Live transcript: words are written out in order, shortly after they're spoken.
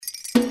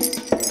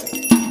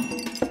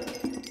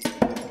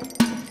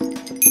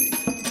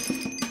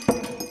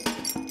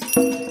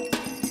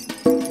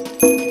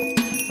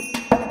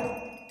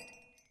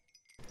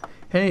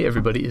Hey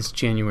everybody, it's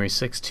January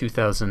 6,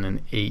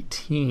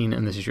 2018,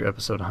 and this is your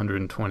episode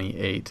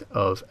 128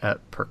 of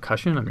At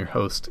Percussion. I'm your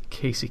host,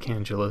 Casey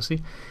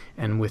Cangelosi,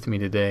 and with me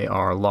today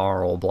are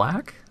Laurel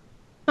Black.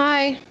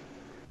 Hi.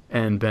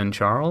 And Ben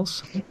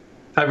Charles.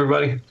 Hi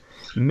everybody.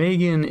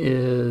 Megan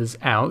is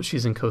out.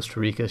 She's in Costa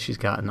Rica. She's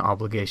got an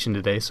obligation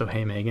today, so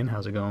hey Megan,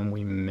 how's it going?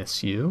 We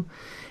miss you.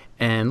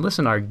 And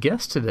listen, our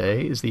guest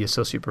today is the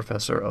Associate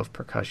Professor of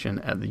Percussion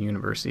at the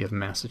University of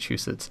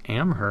Massachusetts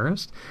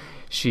Amherst.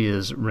 She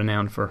is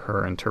renowned for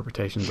her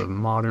interpretations of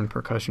modern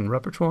percussion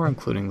repertoire,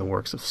 including the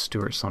works of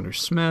Stuart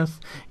Saunders-Smith,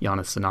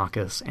 Yannis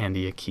Xenakis,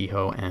 Andy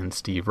Akiho, and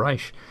Steve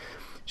Reich.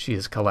 She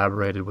has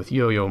collaborated with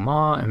Yo-Yo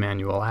Ma,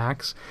 Emanuel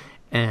Axe,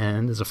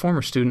 and is a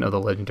former student of the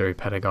legendary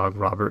pedagogue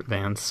Robert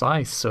Van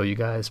Cise. So you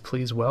guys,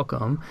 please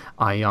welcome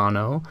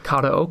Ayano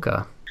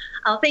Kataoka.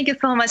 Thank you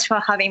so much for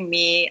having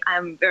me.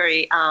 I'm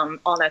very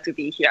honored to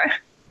be here.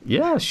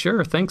 Yeah,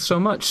 sure. Thanks so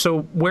much.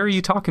 So where are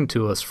you talking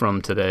to us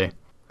from today?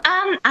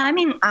 I'm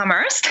in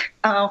Amherst,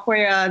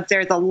 where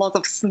there's a lot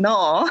of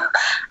snow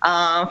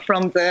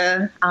from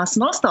the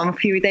snowstorm a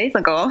few days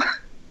ago.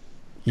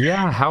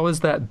 Yeah, how has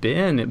that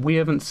been? We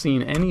haven't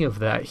seen any of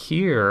that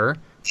here.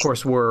 Of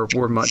course, we're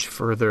much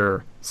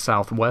further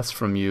southwest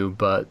from you,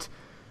 but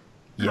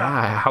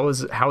yeah, how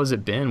has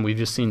it been? We've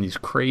just seen these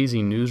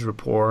crazy news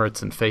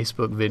reports and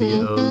Facebook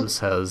videos.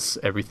 Mm-hmm. Has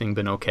everything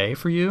been okay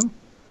for you?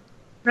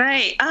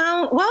 Right.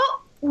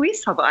 Well, we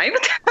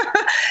survived.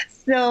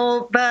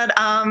 But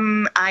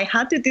I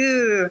had to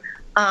do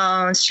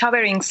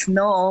shoveling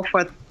snow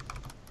for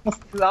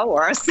almost 2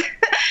 hours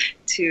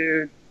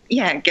to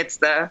get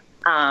the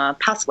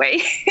pathway.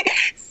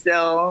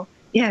 So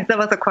that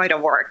was quite a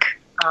work.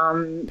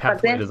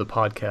 Pathway to the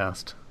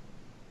podcast.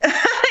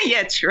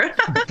 Yeah, true.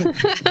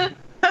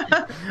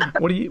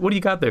 What do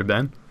you got there,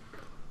 Ben?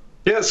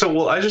 Yeah,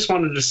 so I just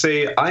wanted to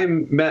say I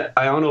met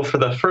Ayano for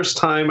the first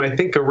time, I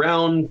think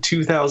around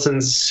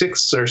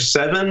 2006 or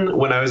 7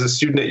 when I was a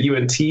student at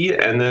UNT,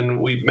 and then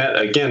we met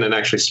again and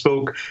actually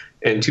spoke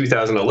in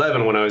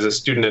 2011 when I was a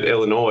student at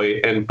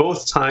Illinois, and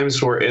both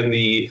times were in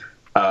the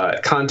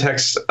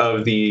context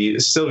of the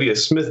Sylvia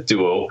Smith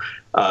duo.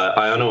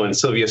 Ayano and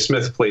Sylvia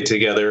Smith played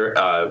together,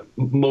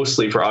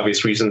 mostly for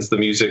obvious reasons, the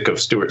music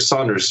of Stuart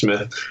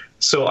Saunders-Smith.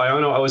 So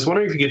Ayano, I was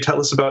wondering if you could tell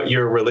us about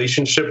your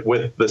relationship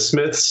with the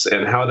Smiths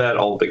and how that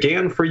all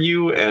began for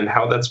you and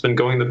how that's been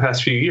going the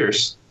past few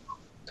years.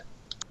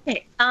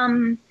 Okay.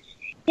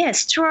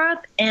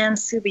 Stuart and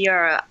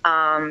Sylvia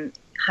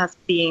have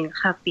been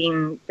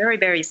very,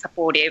 very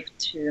supportive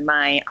to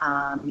my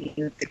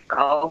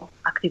musical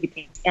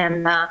activities.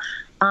 And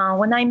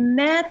when I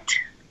met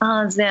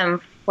them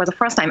for the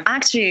first time,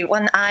 actually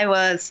when I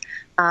was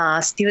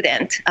a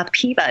student at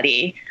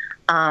Peabody,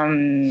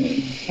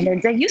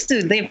 and they used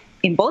to live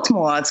in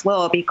Baltimore as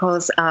well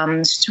because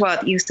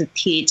Stuart used to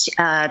teach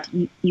at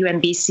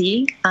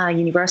UMBC,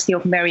 University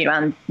of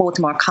Maryland,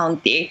 Baltimore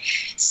County.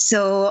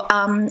 So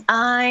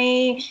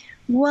I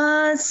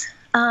was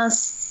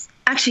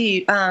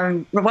actually,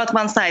 Robert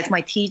Van Cise, my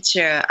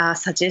teacher,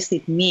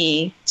 suggested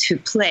me to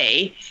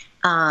play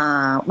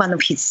one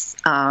of his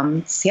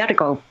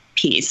theatrical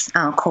piece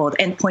called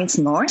Endpoints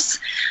North.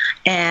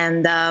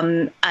 And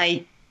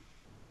I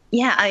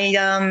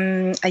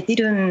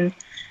didn't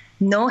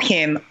know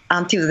him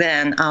until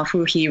then,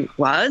 who he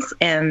was.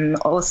 And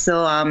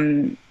also, I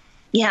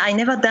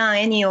never done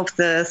any of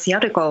the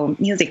theatrical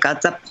music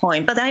at that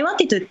point, but I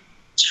wanted to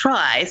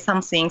try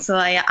something. So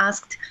I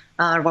asked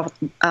Robert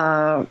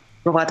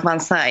Van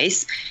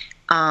Cise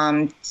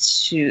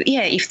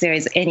if there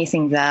is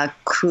anything that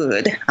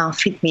could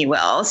fit me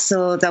well.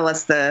 So that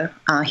was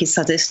his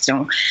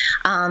suggestion.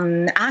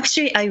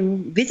 Actually, I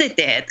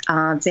visited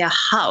their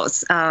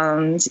house.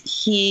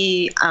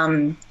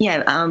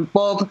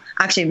 Bob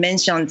actually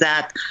mentioned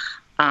that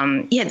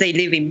they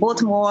live in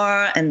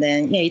Baltimore, and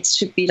then it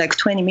should be like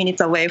 20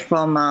 minutes away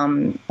from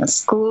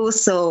school.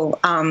 So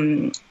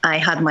I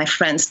had my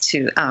friends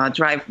to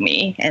drive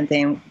me, and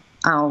then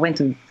went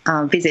to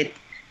visit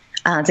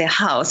their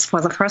house for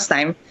the first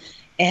time.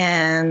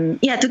 And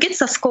to get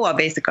the score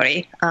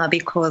basically,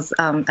 because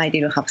I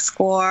didn't have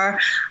score.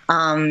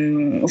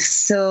 Their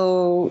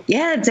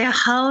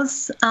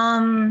house,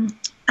 I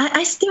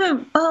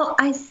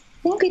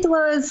think it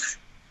was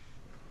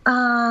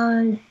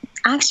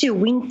actually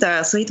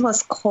winter, so it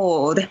was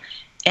cold.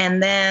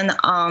 And then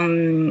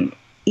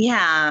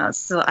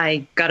so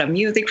I got a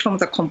music from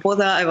the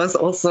composer. I was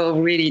also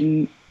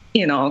really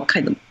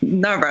kind of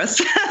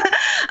nervous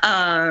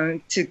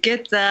to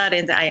get that,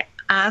 and I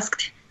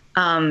asked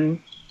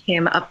him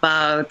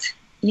about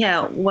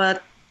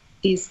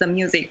what's the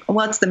music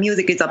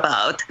is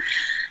about.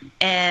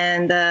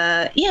 And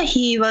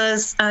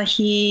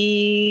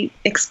he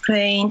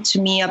explained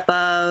to me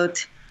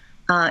about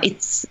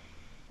it's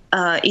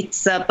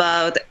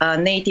about a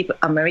Native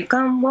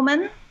American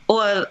woman,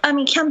 or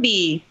can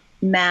be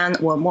man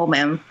or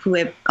woman,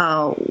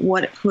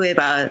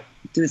 whoever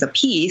do the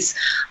piece.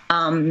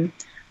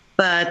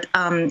 But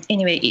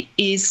anyway, it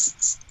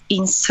is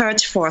in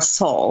search for a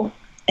soul.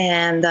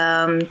 And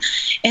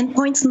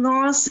Endpoints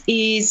North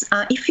is,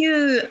 if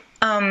you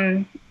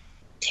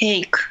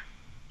take,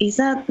 is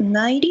that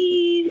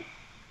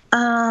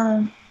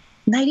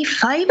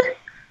 95?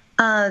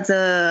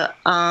 The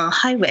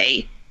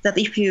highway that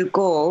if you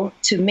go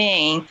to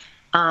Maine,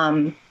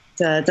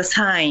 the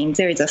sign,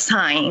 there is a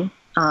sign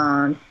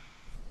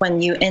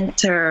when you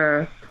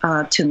enter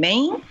to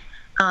Maine,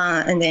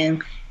 and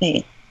then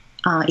it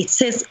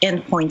says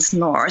endpoints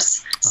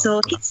north.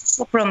 So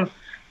he's from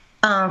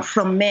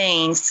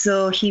Maine,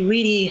 so he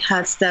really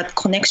has that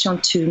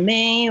connection to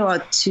Maine or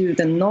to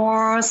the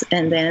north,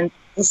 and then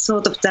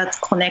sort of that's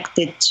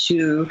connected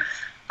to.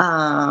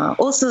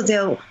 Also,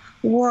 there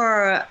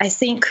were, I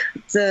think,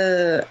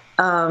 the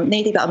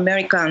Native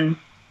American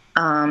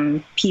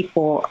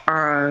people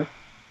are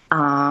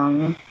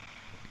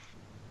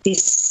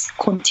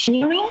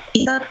discontinuing.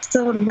 Is that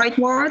the right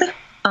word?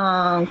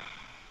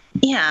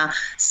 Yeah.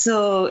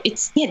 So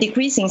it's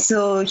decreasing.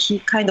 So he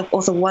kind of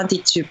also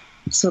wanted to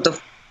sort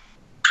of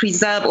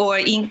preserve, or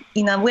in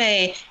a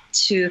way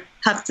to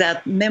have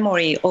that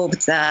memory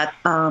of that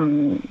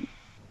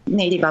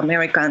Native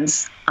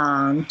Americans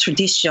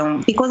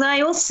tradition. Because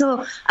I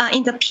also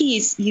in the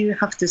piece you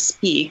have to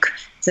speak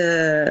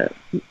the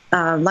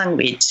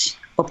language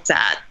of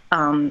that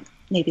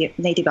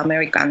Native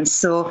Americans.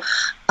 So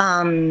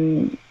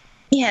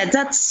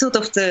that's sort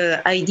of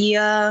the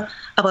idea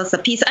about the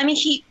piece. I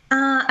mean,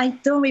 I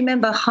don't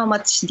remember how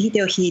much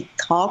detail he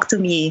talked to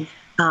me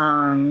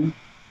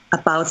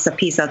about the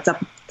piece at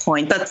that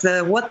point, but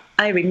what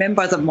I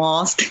remember the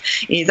most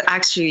is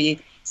actually,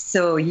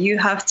 so you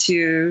have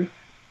to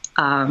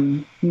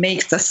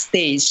make the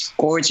stage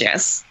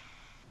gorgeous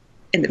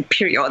in the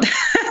period.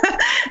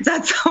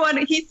 That's what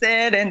he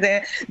said, and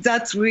then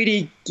that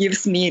really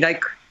gives me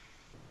like,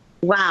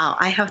 wow,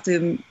 I have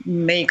to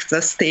make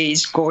the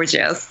stage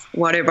gorgeous,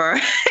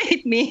 whatever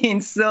it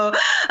means. So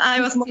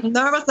I was more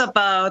nervous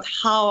about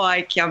how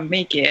I can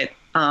make it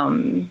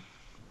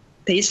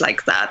stage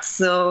like that.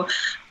 So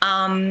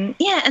and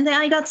then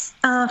I got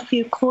a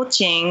few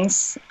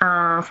coachings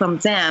from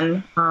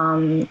them.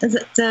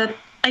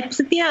 I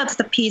prepared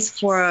the piece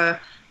for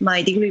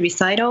my degree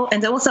recital,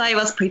 and also I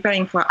was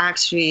preparing for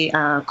actually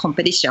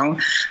competition.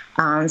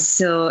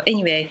 So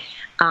anyway,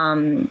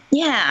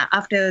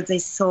 after they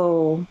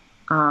saw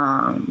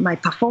my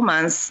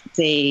performance,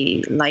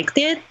 they liked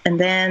it, and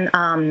then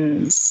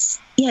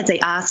they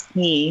asked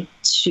me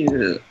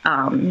to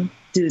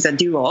do the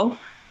duo,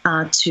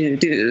 to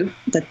do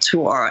the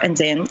tour, and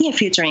then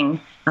featuring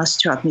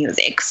Stewart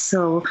music.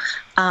 So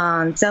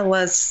that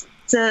was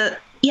the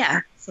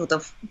sort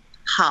of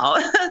how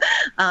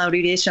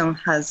relation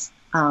has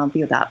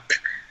built up.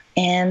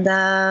 And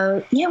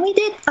we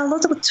did a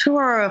lot of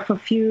tour for a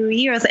few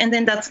years, and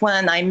then that's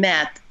when I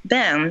met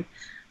Ben.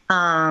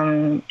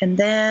 And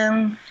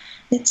then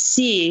let's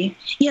see.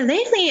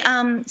 Lately,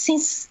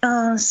 since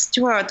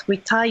Stewart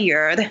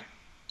retired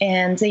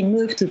and they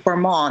moved to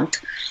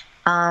Vermont,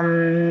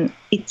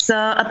 it's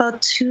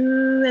about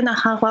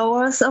 2.5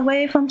 hours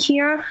away from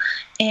here.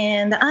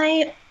 And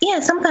I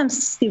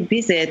sometimes still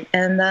visit,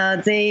 and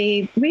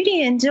they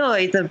really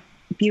enjoy the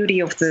beauty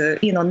of the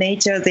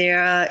nature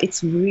there.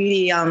 It's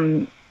really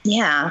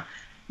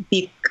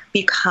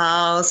big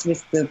house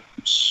with the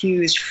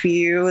huge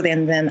field,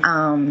 and then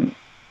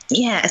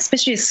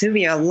especially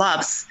Sylvia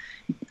loves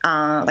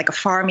like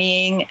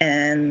farming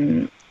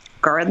and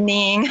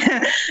gardening,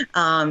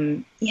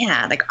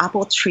 like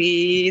apple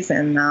trees,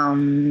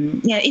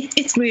 and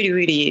it's really,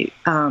 really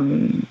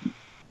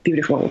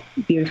beautiful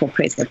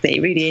place that they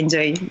really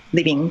enjoy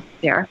living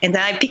there. And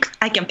I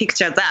can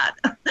picture that.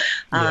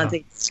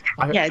 They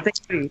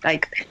really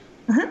like.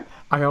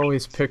 I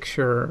always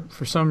picture,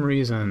 for some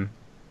reason,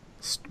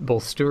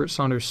 both Stewart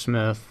Saunders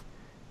Smith,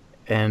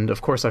 and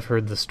of course I've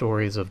heard the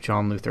stories of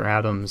John Luther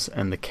Adams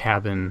and the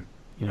cabin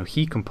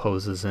he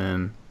composes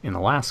in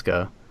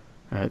Alaska,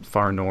 at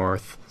far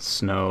north,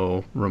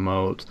 snow,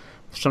 remote.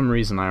 For some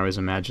reason I always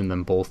imagine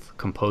them both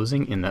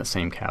composing in that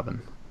same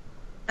cabin.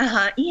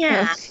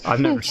 I've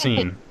never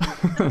seen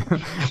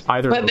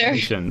either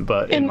location,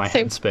 but in my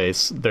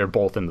headspace they're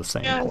both in the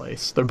same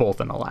place. They're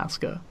both in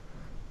Alaska.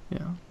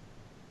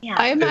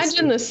 I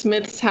imagine the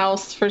Smith's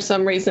house for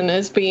some reason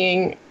as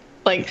being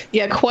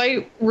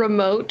quite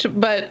remote,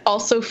 but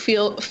also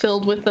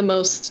filled with the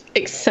most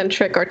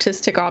eccentric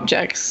artistic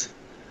objects,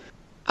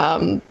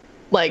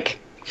 like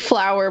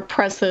flower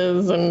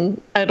presses,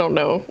 and I don't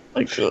know,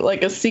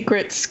 like a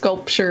secret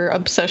sculpture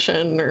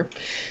obsession or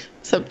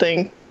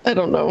something. I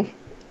don't know.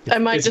 I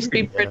might just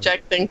be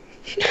projecting.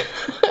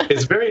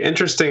 It's very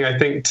interesting, I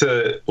think,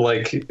 to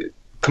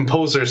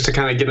composers to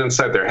kind of get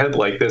inside their head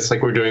like this,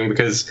 like we're doing,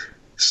 because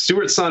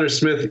Stewart Saunders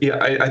Smith,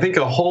 I think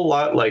a whole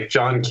lot like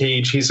John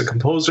Cage, he's a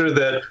composer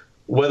that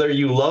whether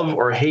you love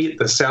or hate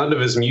the sound of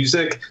his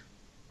music,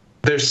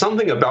 there's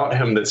something about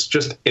him that's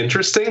just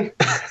interesting.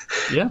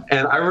 Yeah.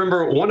 And I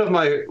remember one of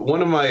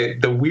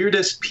the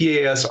weirdest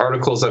PAS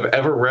articles I've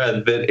ever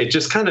read that it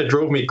just kind of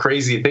drove me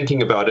crazy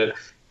thinking about it.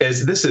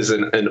 This is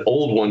an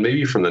old one,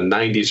 maybe from the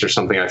 90s or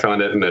something. I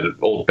found it in an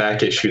old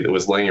back issue that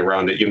was laying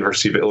around at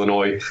University of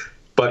Illinois.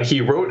 But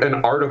he wrote an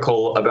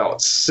article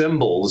about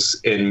symbols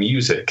in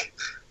music.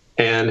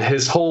 And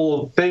his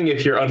whole thing,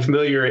 if you're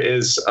unfamiliar,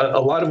 is a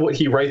lot of what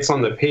he writes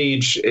on the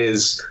page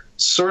is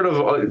sort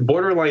of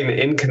borderline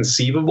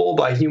inconceivable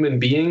by human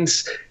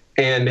beings.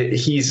 And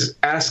he's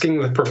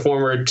asking the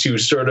performer to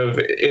sort of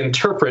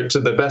interpret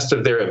to the best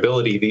of their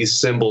ability these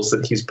symbols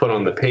that he's put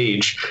on the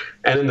page.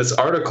 And in this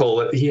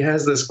article, he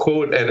has this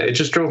quote, and it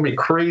just drove me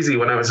crazy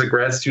when I was a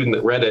grad student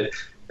that read it.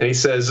 And he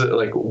says,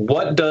 like,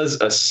 what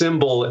does a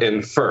symbol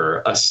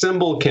infer? A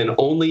symbol can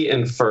only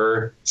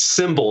infer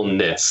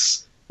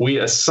symbolness. We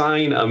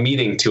assign a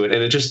meaning to it.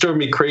 And it just drove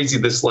me crazy,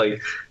 this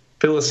like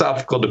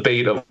philosophical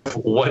debate of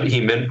what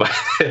he meant by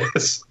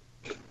this.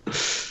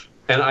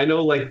 And I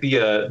know like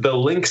the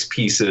Lynx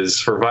pieces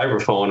for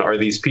vibraphone are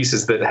these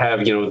pieces that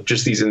have, you know,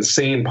 just these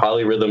insane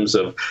polyrhythms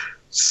of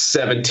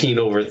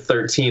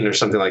 17/13 or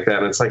something like that.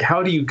 And it's like,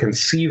 how do you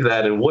conceive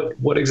that? And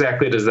what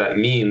exactly does that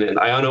mean? And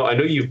I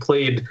know you've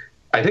played,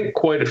 I think,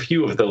 quite a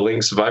few of the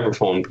Lynx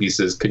vibraphone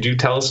pieces. Could you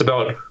tell us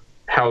about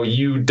how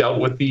you dealt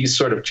with these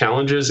sort of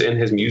challenges in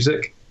his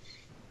music?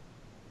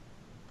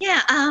 Yeah,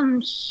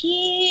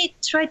 he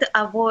tried to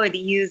avoid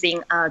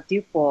using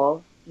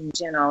duple in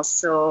general.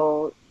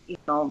 So, you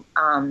know,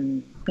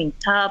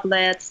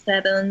 quintuplets,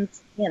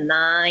 sevenths, and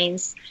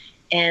nines,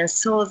 and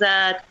so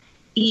that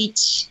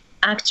each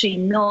actually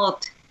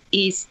note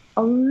is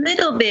a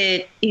little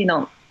bit, you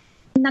know,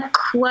 not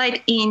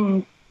quite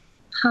in,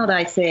 how do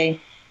I say,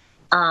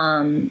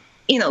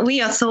 you know,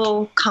 we are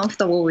so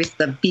comfortable with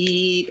the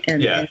beat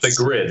and the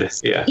grid,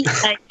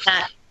 like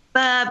that.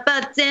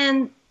 But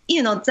then,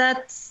 you know,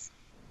 that's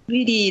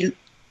really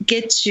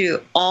get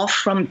you off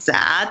from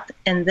that,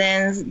 and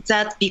then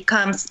that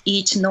becomes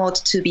each note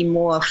to be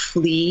more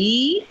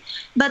free.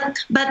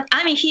 But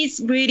I mean, he's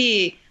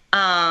really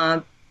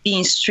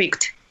being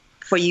strict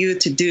for you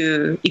to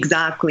do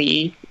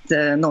exactly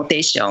the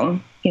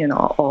notation, you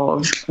know,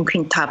 of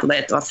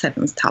quintuplet or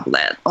seventh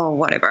tablet or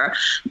whatever.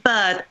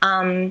 But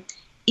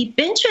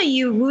eventually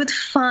you would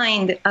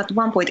find at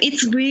one point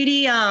it's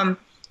really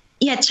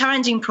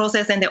challenging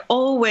process, and they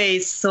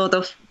always sort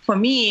of, for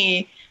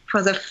me,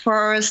 for the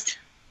first,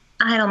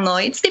 I don't know,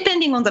 it's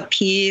depending on the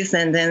piece,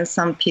 and then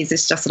some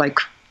pieces just like,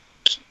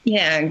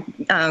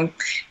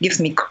 gives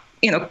me,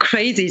 you know,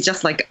 crazy,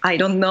 just like, I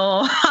don't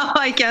know how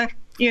I can,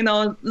 you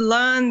know,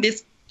 learn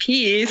this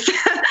piece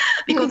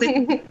because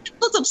it's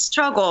lots of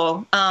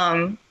struggle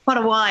for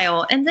a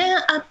while. And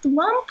then at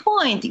one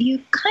point,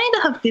 you kind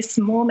of have this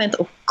moment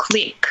of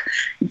click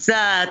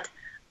that,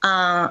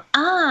 I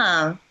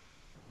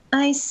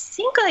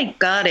think I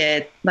got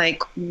it,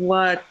 like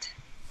what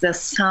the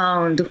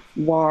sound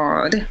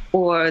word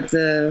or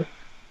the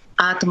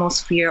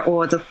atmosphere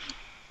or the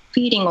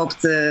feeling of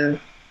the,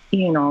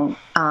 you know,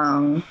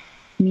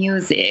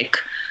 music.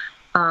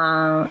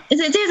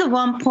 There's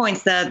one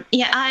point that,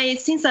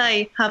 since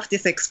I have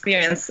this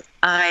experience,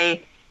 I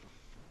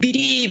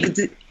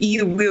believe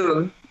you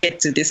will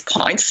get to this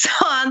point. So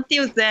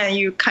until then,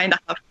 you kind of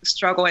have to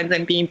struggle and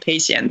then being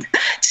patient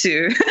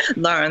to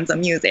learn the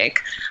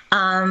music.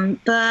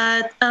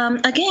 But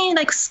again,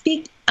 like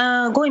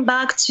going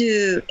back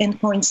to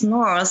Endpoints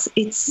North,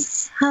 it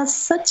has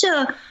such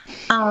a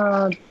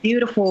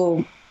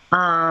beautiful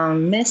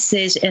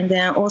message, and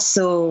then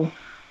also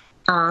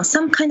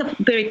some kind of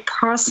very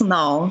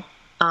personal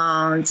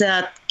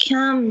that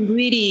can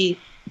really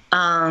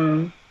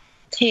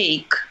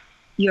take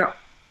your,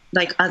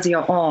 like, as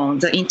your own,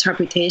 the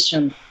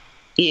interpretation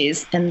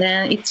is, and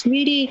then it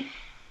really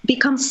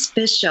becomes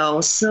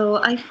special. So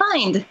I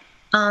find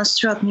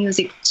Stewart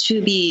music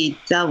to be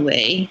that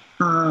way.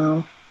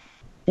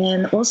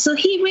 And also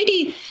he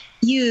really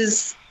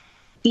used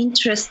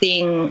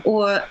interesting,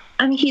 or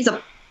I mean, he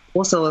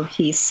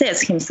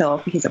says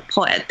himself he's a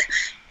poet,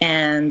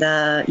 and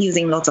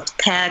using lots of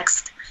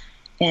text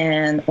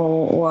and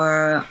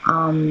or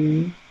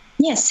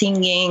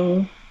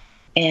singing,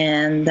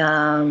 and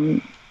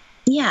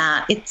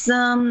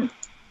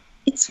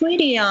it's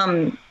really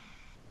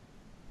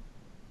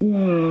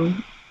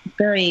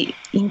very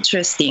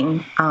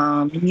interesting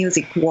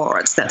music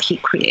words that he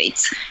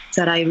creates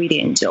that I really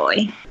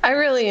enjoy. I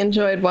really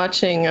enjoyed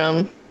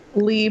watching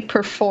Lee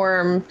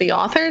perform The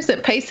Authors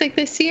at PASIC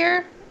this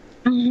year.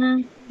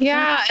 Mm-hmm.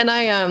 Yeah, and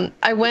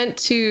I went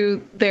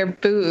to their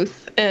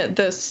booth at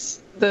the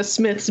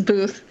Smiths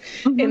booth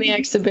in the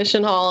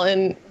exhibition hall,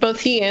 and both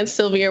he and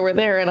Sylvia were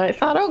there, and I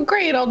thought, oh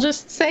great, I'll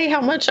just say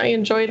how much I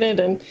enjoyed it.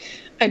 And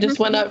I just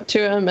went up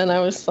to him and I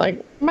was like,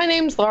 my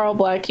name's Laurel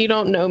Black, you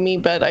don't know me,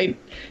 but I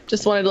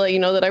just wanted to let you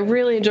know that I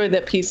really enjoyed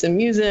that piece of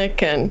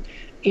music, and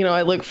you know,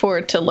 I look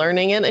forward to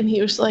learning it. And he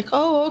was like,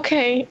 oh,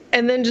 okay.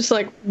 And then just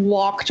like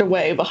walked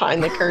away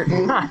behind the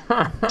curtain.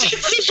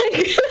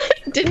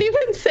 Didn't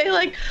even say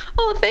like,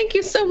 oh, thank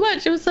you so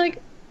much. It was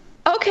like,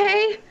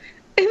 okay.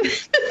 And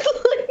just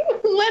like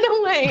went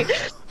away.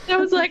 And I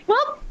was like,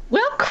 well,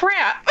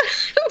 crap.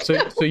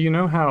 So you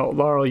know how,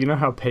 Laurel, you know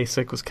how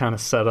PASIC was kind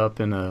of set up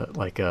in a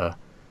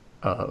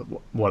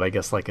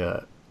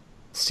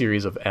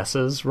series of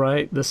S's,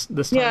 right? This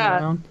time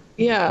around?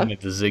 Yeah. And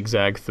to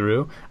zigzag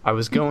through. I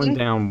was going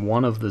down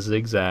one of the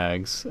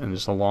zigzags and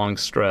just a long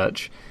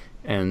stretch,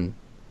 and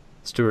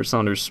Stuart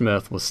Saunders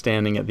Smith was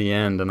standing at the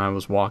end, and I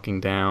was walking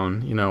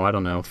down, I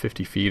don't know,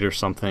 50 feet or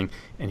something,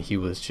 and he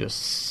was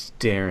just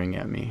staring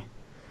at me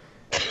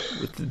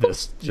with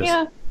this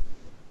just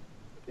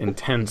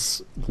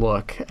intense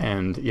look.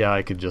 And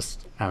I could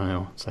just, I don't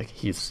know, it's like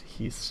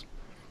he's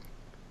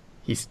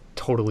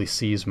totally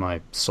sees my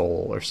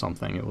soul or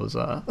something. It was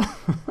kind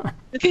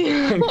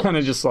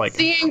of just like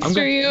seeing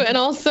through you, and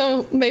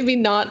also maybe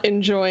not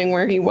enjoying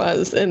where he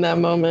was in that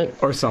moment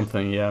or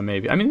something. Yeah,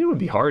 maybe. I mean, it would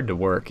be hard to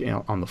work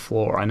on the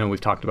floor. I know we've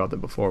talked about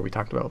that before. We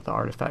talked about with the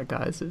Artifact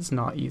guys. It's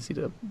not easy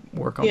to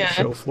work on the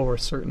show floor,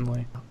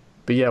 certainly.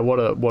 But yeah, what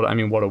a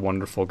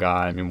wonderful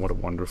guy. I mean, what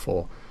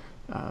wonderful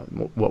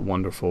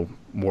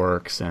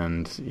works,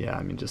 and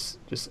I mean, just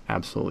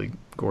absolutely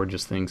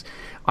gorgeous things.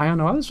 I don't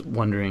know. I was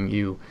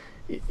wondering,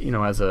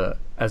 as a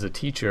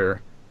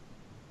teacher,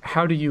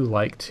 how do you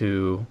like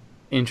to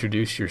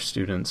introduce your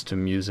students to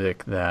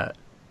music that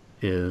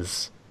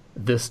is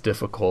this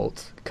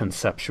difficult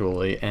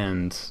conceptually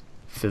and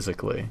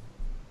physically?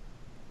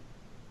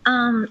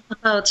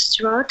 About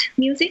Stuart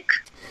music?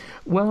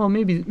 Well,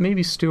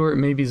 maybe Stuart,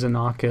 maybe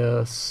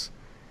Xenakis,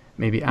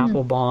 maybe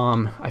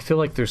Applebaum. I feel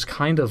like there's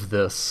kind of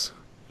this,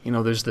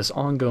 there's this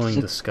ongoing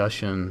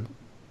discussion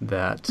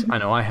that I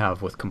know I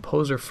have with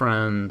composer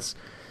friends,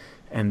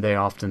 and they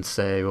often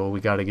say, well, we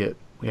got to get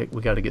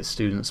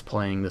students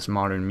playing this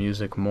modern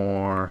music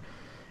more.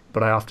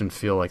 But I often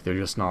feel like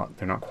they're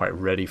not quite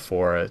ready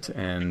for it.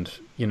 And,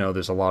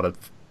 there's a lot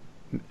of,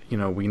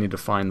 we need to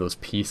find those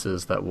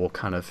pieces that will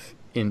kind of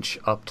inch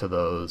up to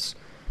those.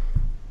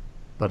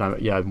 But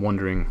I'm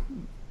wondering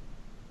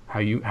how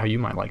you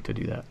might like to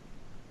do that.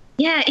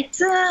 Yeah,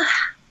 it's a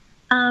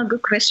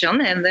good question.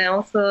 And then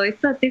also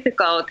it's a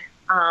difficult.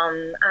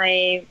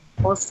 I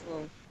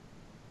also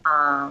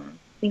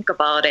think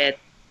about it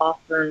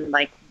often,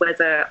 like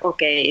whether,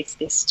 is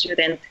this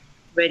student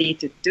ready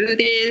to do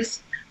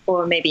this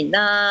or maybe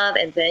not?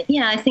 And then,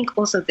 I think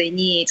also they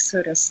need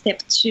sort of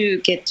step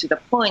to get to the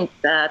point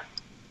that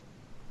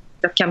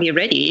can be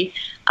ready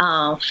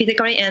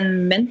physically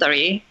and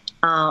mentally,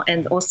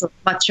 and also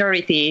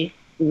maturity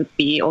would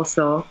be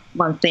also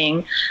one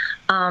thing.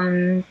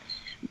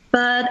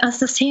 But at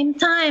the same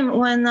time,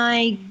 when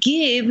I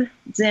give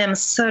them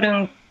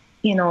certain,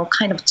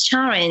 kind of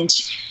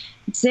challenge,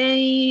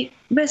 they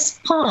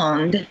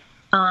respond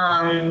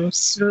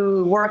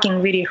through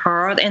working really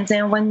hard. And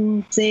then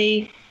when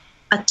they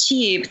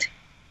achieved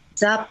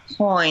that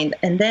point,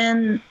 and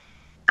then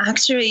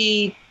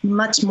actually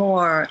much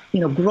more,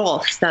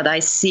 growth that I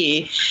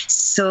see.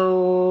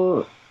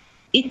 So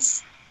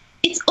it's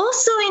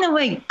also in a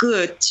way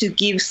good to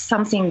give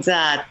something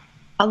that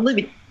a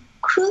little bit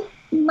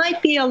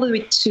might be a little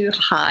bit too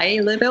high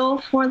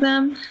level for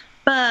them,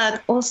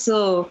 but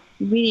also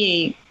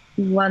really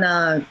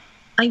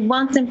I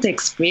want them to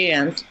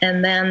experience.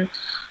 And then,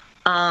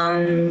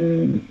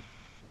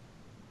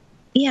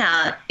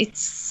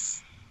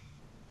 it's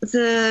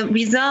the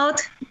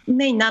result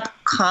may not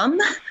come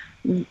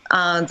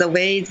the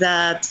way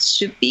that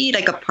should be,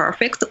 like a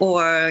perfect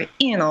or,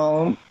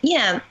 I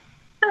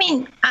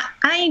mean,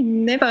 I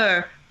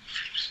never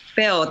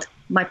felt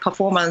my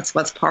performance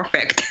was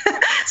perfect.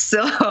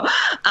 So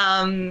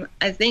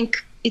I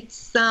think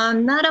it's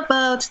not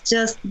about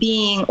just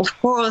being, of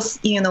course,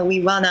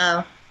 we want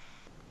to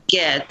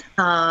get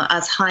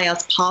as high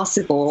as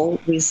possible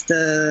with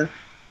the,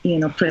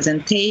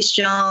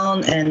 presentation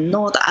and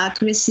note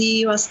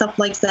accuracy or stuff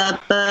like that.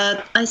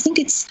 But I think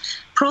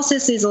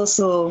process is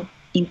also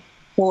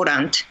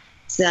important,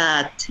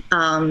 that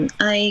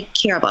I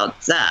care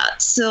about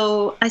that.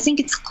 So I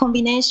think it's a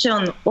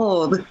combination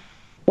of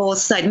both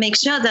sides. Make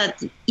sure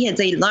that,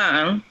 they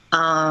learn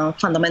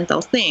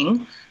fundamental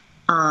thing,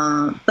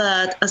 but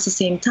at the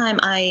same time,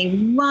 I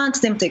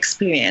want them to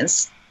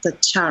experience the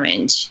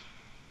challenge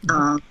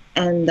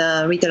and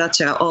the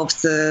literature of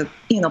the,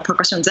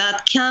 percussion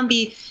that can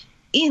be,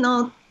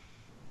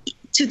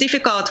 too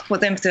difficult for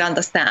them to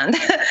understand.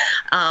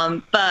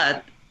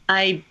 But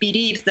I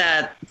believe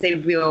that they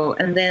will.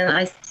 And then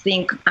I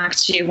think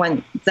actually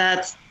when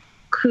that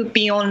could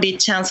be only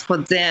chance for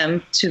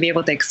them to be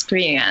able to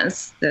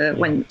experience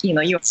when,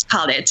 you're at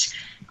college,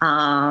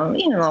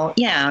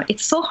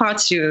 it's so hard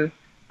to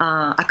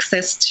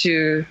access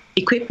to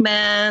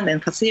equipment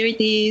and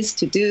facilities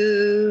to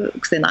do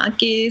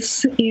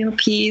Xenakis,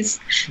 piece.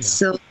 Yeah.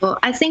 So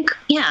I think,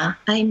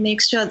 I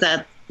make sure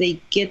that they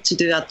get to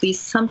do at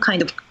least some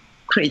kind of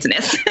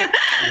craziness. Yeah,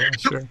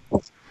 sure.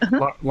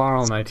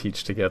 Laurel and I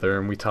teach together,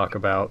 and we talk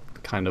about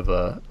kind of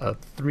a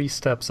 3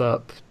 steps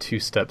up, 2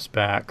 steps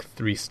back,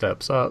 3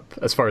 steps up,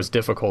 as far as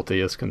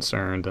difficulty is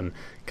concerned, and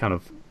kind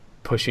of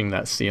pushing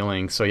that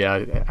ceiling. So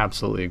I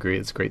absolutely agree.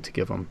 It's great to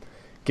give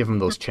them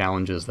those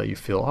challenges that you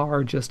feel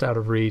are just out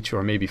of reach,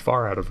 or maybe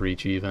far out of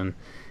reach even.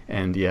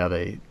 And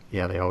they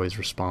always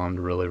respond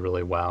really,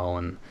 really well,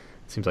 and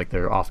it seems like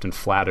they're often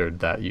flattered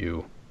that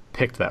you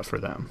picked that for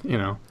them.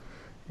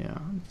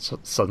 So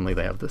suddenly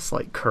they have this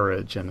like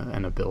courage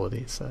and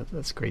ability. So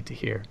that's great to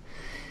hear.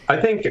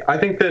 I think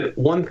that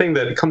one thing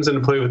that comes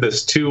into play with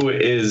this too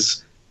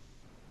is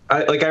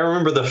I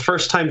remember the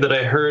first time that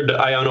I heard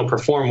Ayano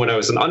perform when I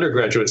was an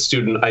undergraduate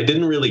student, I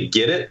didn't really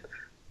get it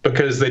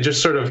because they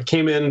just sort of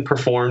came in,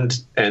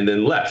 performed, and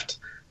then left.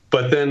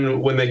 But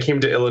then when they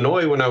came to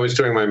Illinois, when I was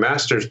doing my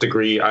master's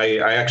degree, I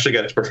actually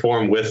got to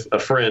perform with a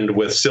friend,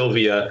 with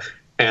Sylvia.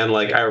 And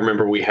like, I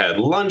remember we had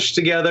lunch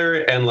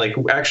together and like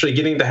actually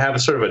getting to have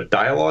sort of a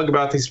dialogue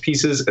about these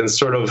pieces and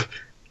sort of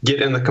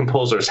get in the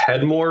composer's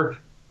head more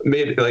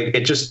made like,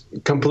 it just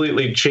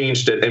completely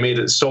changed it. It made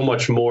it so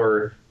much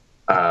more,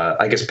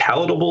 I guess,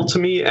 palatable to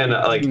me. And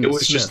like, it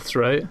was Smiths, just,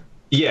 right?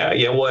 Yeah.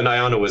 Yeah. Well, and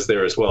Ayano was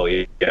there as well.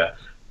 Yeah.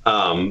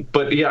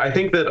 But yeah, I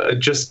think that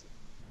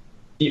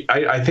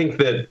I think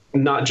that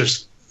not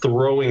just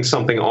throwing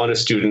something on a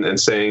student and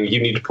saying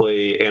you need to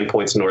play Anne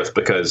Points North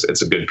because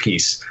it's a good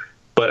piece,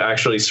 but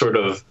actually sort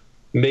of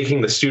making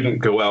the student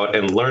go out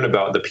and learn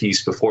about the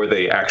piece before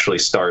they actually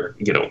start,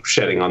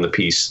 shedding on the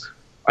piece,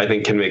 I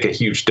think can make a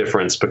huge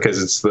difference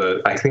because it's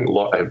I think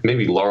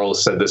maybe Laurel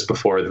said this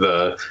before,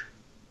 the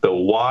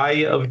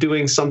why of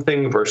doing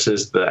something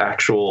versus the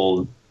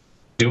actual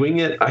doing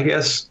it, I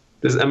guess.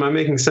 Am I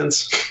making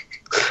sense?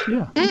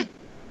 Yeah.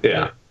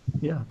 Yeah.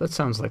 Yeah, that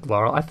sounds like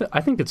Laurel.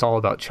 I think it's all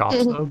about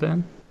chops, though,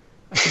 Ben.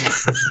 I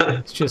think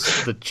it's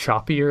just the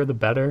choppier, the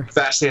better.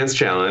 Fast Hands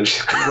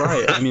Challenge.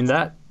 Right. I mean,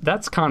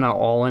 that's kind of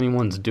all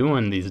anyone's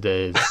doing these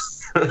days.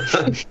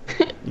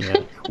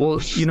 Yeah. Well,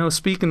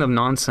 speaking of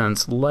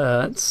nonsense,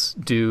 let's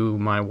do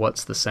my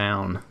What's the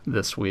Sound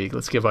this week.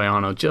 Let's give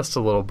Ayano just a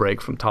little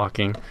break from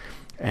talking,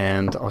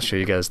 and I'll show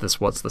you guys this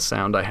What's the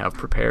Sound I have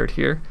prepared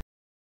here.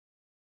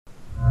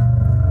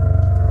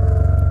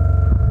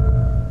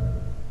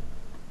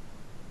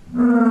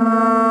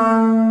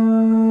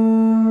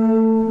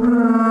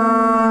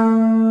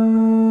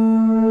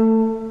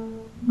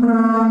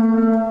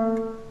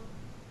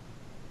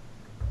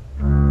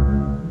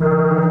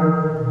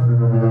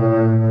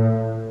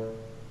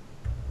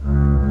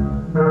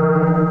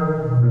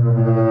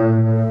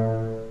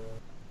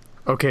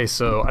 Okay,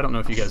 so I don't know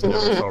if you guys know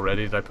this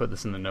already. Did I put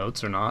this in the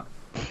notes or not?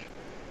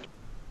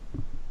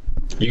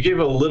 You gave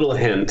a little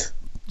hint.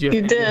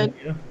 You did.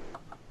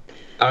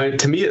 I mean,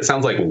 to me, it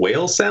sounds like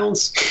whale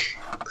sounds.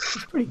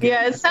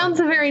 Yeah, it sounds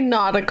very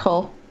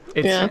nautical.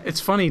 It's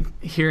funny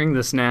hearing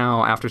this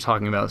now after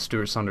talking about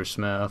Stuart Saunders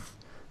Smith,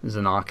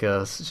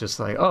 Xenakis. It's just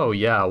like, oh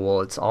yeah,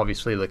 well, it's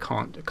obviously the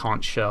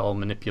conch shell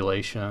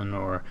manipulation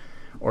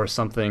or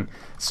something.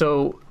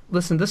 So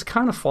listen, this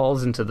kind of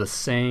falls into the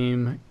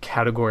same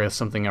category as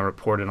something I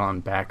reported on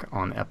back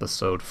on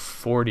episode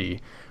 40,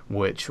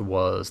 which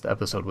was the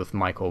episode with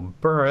Michael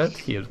Burritt.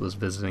 He was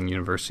visiting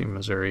University of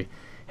Missouri,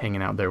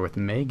 hanging out there with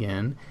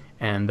Megan,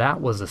 and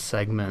that was a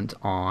segment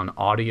on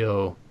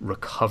audio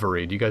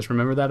recovery. Do you guys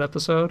remember that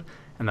episode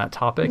and that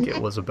topic?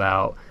 It was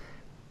about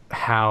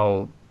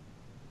how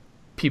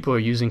people are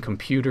using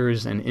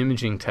computers and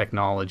imaging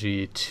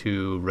technology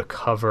to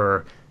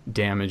recover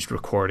damaged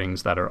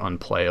recordings that are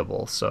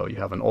unplayable. So you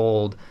have an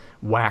old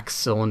wax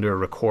cylinder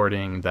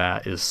recording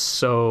that is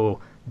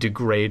so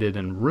degraded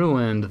and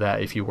ruined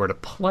that if you were to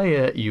play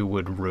it, you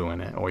would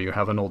ruin it. Or you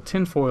have an old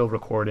tinfoil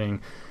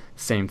recording,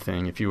 same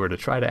thing. If you were to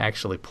try to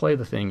actually play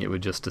the thing, it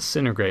would just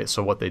disintegrate.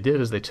 So what they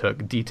did is they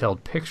took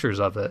detailed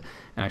pictures of it,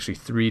 and actually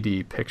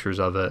 3D pictures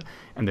of it,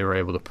 and they were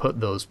able to put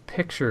those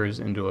pictures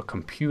into a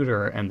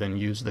computer and then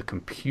use the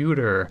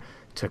computer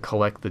to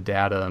collect the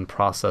data and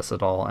process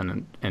it all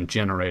and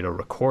generate a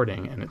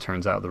recording. And it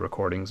turns out the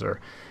recordings are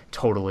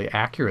totally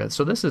accurate.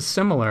 So this is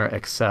similar,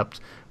 except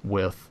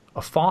with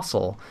a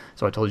fossil.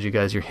 So I told you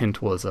guys your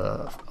hint was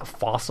a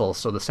fossil.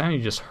 So the sound you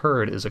just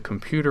heard is a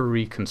computer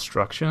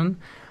reconstruction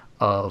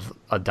of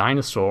a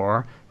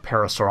dinosaur,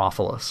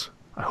 Parasaurolophus.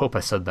 I hope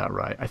I said that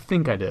right. I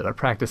think I did. I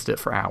practiced it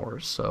for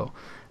hours. So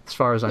as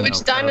far as I know...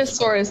 Which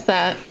dinosaur is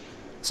that?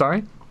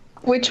 Sorry?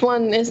 Which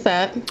one is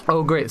that?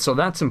 Oh, great. So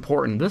that's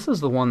important. This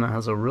is the one that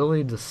has a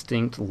really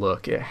distinct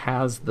look. It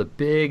has the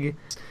big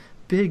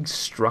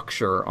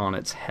structure on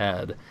its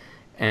head.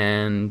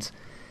 And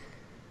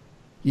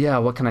yeah,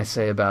 what can I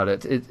say about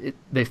it?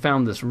 They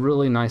found this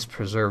really nice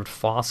preserved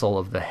fossil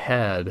of the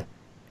head.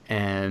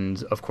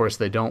 And of course,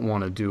 they don't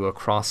want to do a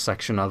cross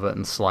section of it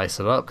and slice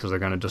it up because they're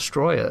going to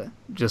destroy it,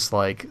 just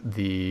like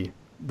the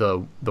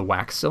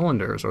wax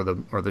cylinders or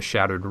the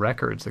shattered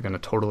records. They're going to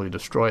totally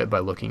destroy it by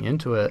looking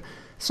into it.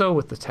 So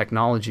with the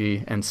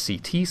technology and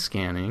CT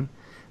scanning,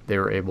 they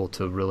were able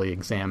to really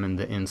examine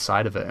the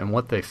inside of it. And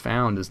what they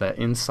found is that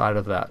inside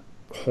of that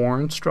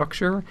horn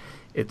structure,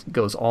 it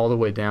goes all the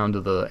way down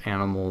to the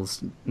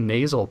animal's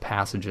nasal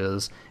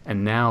passages,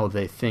 and now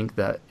they think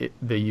that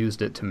they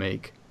used it to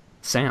make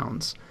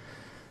sounds.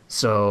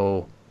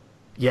 So,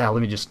 yeah,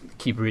 let me just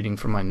keep reading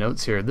from my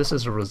notes here. This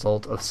is a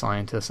result of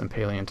scientists and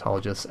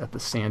paleontologists at the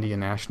Sandia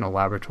National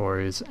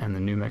Laboratories and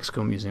the New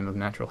Mexico Museum of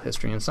Natural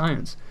History and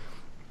Science.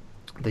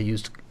 They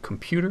used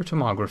computer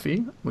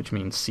tomography, which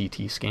means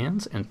CT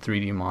scans, and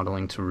 3D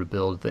modeling to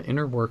rebuild the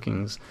inner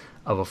workings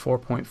of a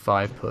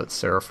 4.5-foot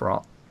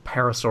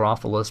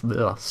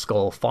Parasaurolophus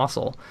skull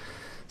fossil.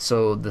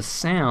 So the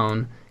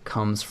sound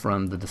comes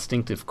from the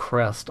distinctive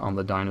crest on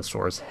the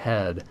dinosaur's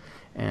head.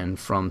 And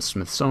from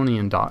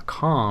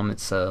Smithsonian.com, it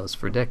says,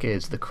 for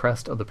decades, the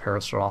crest of the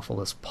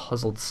Parasaurolophus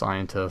puzzled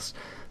scientists.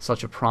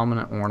 Such a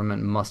prominent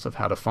ornament must have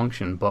had a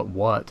function, but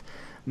what?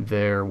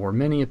 There were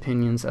many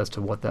opinions as to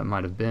what that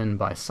might have been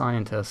by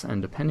scientists,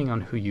 and depending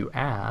on who you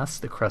ask,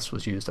 the crest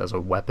was used as a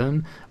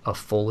weapon, a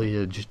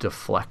foliage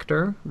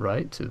deflector,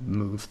 right, to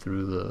move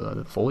through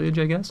the foliage,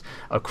 I guess,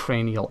 a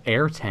cranial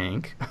air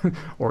tank,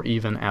 or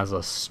even as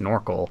a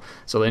snorkel.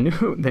 So they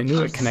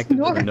knew it connected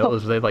to the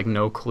nose, but they had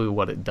no clue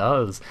what it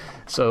does.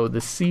 So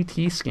the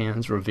CT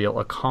scans reveal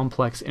a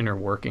complex inner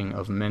working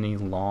of many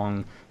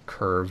long,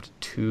 curved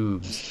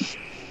tubes.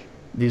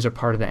 These are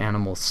part of the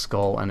animal's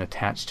skull and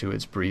attached to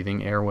its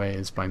breathing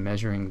airways. By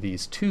measuring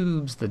these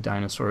tubes, the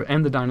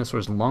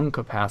dinosaur's lung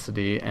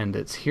capacity and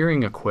its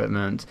hearing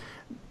equipment,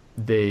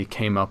 they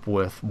came up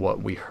with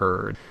what we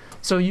heard.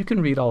 So you can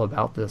read all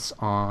about this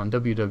on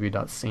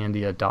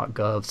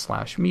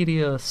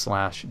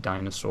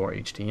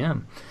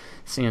www.sandia.gov/media/dinosaurhtm.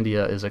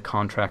 Sandia is a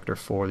contractor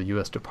for the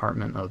U.S.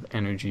 Department of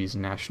Energy's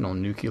National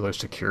Nuclear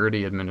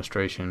Security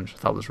Administration, which I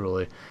thought was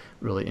really,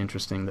 really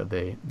interesting that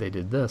they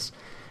did this.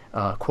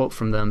 Quote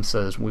from them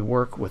says, "We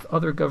work with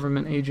other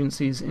government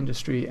agencies,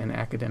 industry, and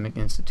academic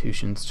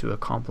institutions to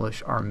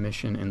accomplish our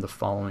mission in the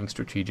following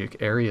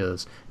strategic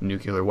areas: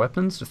 nuclear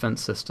weapons,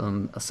 defense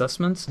system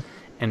assessments,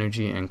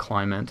 energy and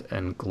climate,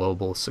 and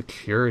global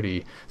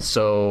security."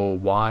 So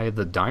why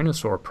the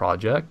Dinosaur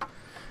Project?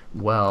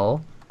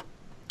 Well,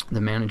 the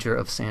manager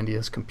of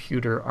Sandia's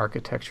Computer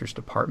Architectures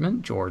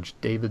Department, George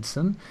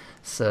Davidson,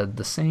 said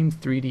the same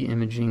 3D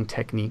imaging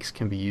techniques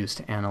can be used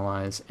to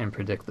analyze and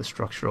predict the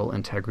structural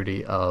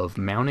integrity of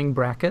mounting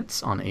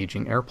brackets on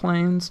aging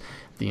airplanes,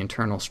 the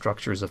internal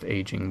structures of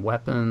aging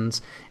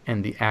weapons,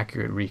 and the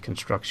accurate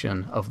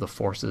reconstruction of the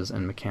forces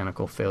and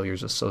mechanical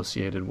failures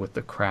associated with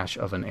the crash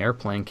of an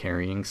airplane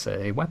carrying,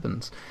 say,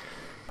 weapons.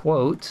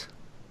 Quote,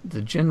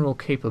 "The general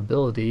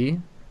capability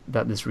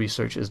that this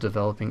research is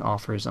developing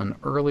offers an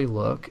early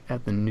look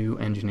at the new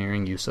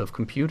engineering use of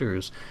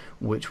computers,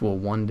 which will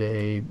one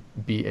day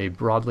be a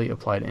broadly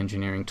applied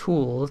engineering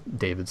tool,"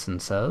 Davidson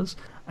says.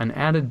 "An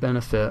added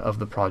benefit of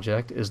the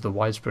project is the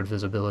widespread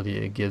visibility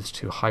it gives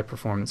to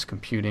high-performance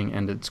computing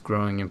and its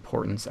growing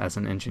importance as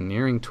an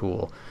engineering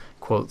tool.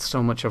 Quote,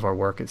 so much of our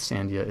work at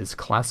Sandia is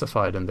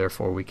classified and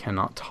therefore we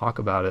cannot talk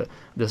about it.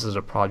 This is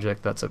a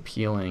project that's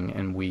appealing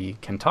and we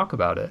can talk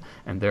about it,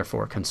 and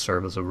therefore it can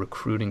serve as a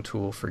recruiting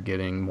tool for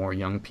getting more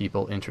young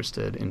people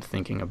interested in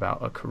thinking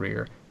about a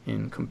career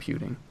in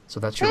computing." So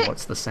that's your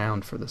What's the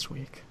Sound for this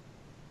week.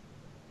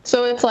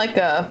 So it's like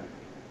a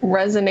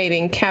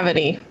resonating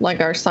cavity, like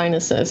our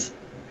sinuses.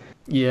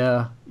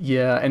 Yeah,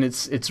 and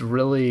it's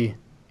really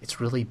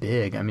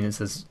big. I mean,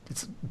 it's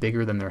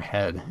bigger than their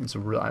head. It's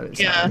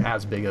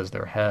as big as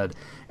their head,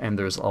 and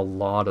there's a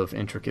lot of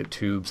intricate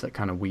tubes that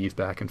kind of weave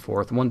back and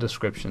forth. One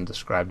description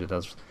described it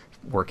as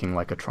working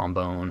like a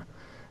trombone.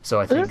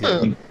 So I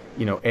think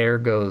air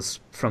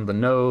goes from the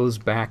nose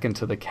back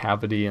into the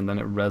cavity, and then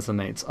it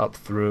resonates up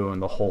through,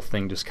 and the whole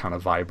thing just kind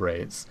of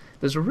vibrates.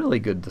 There's a really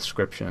good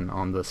description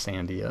on the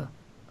Sandia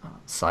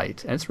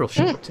site, and it's real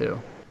short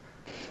too.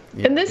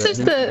 Yeah, and this is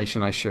the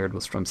information I shared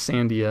was from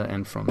Sandia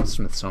and from the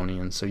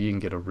Smithsonian, so you can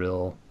get a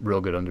real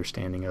good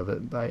understanding of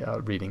it by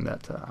reading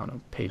that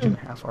page and a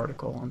half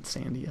article on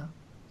Sandia.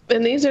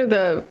 And these are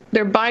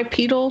they're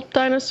bipedal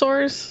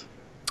dinosaurs.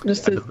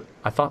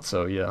 I thought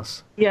so.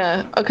 Yes.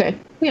 Yeah. Okay.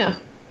 Yeah.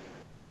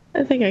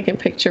 I think I can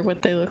picture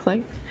what they look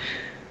like.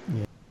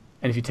 Yeah.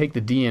 And if you take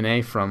the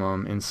DNA from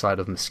them inside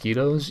of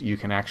mosquitoes, you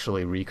can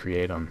actually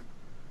recreate them.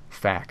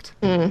 Fact.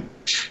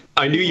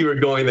 I knew you were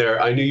going there.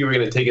 I knew you were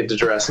going to take it to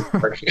Jurassic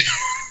Park.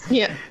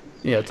 Yeah.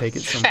 Yeah, take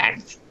it somewhere.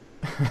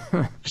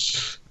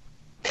 Fact.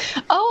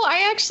 Oh,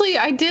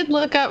 I did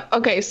look up.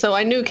 Okay, so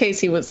I knew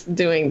Casey was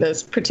doing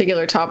this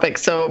particular topic,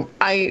 so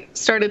I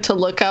started to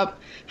look up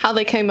how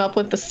they came up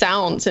with the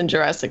sounds in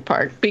Jurassic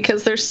Park,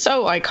 because they're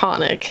so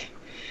iconic.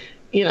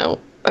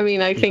 I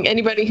mean, I think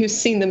anybody who's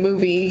seen the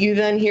movie, you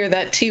then hear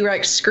that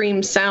T-Rex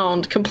scream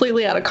sound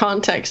completely out of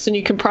context, and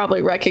you can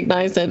probably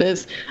recognize it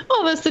as,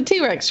 oh, that's the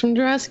T-Rex from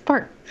Jurassic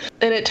Park.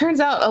 And it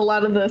turns out a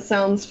lot of the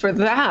sounds for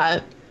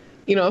that,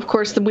 of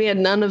course, we had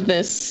none of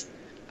this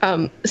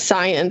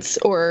science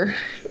or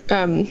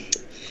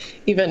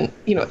even,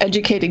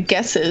 educated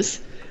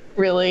guesses,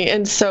 really.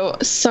 And so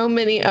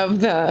many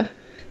of the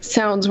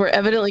sounds were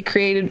evidently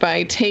created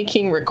by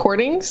taking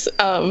recordings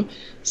of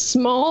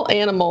small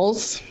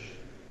animals.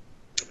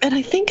 And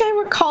I think I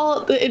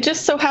recall it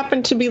just so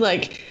happened to be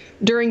like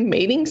during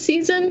mating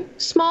season,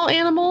 small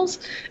animals,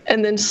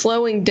 and then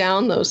slowing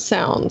down those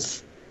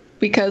sounds,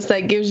 because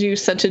that gives you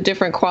such a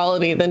different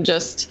quality than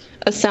just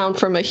a sound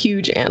from a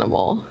huge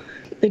animal.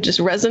 It just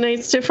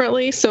resonates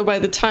differently. So by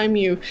the time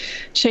you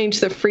change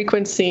the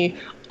frequency,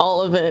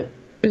 all of it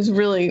is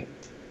really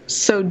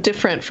so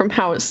different from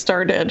how it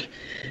started.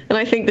 And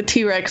I think the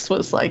T-Rex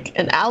was like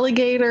an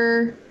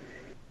alligator,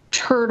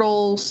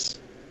 turtles,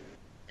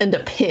 and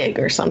a pig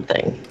or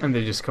something. And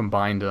they just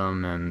combined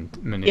them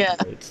and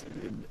manipulate.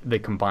 Yeah. They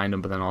combined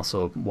them, but then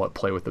also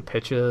play with the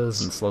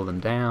pitches and slow them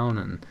down.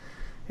 And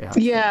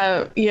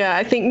Yeah.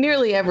 I think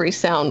nearly every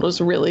sound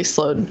was really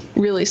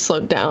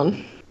slowed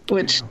down,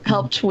 which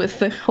helped with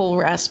the whole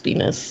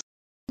raspiness.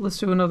 Let's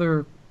do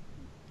another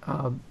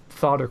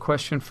thought or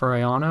question for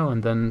Ayano,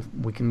 and then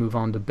we can move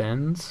on to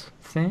Ben's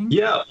thing.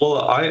 Yeah,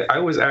 well, I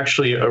was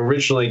actually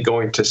originally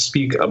going to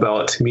speak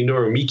about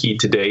Minoru Miki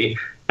today,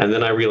 and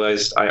then I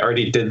realized I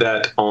already did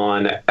that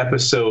on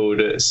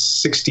episode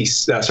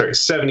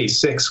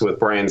 76 with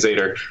Brian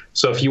Zader.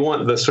 So if you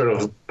want the sort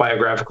of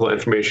biographical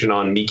information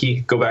on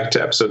Miki, go back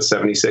to episode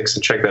 76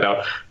 and check that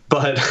out.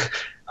 But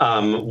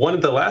one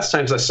of the last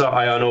times I saw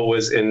Ayano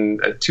was in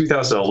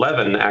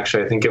 2011,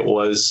 actually. I think it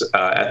was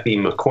at the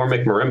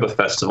McCormick Marimba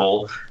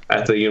Festival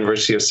at the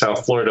University of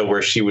South Florida,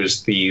 where she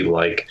was the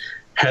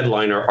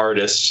headliner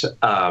artist.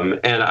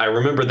 And I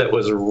remember that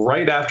was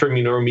right after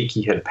Minoru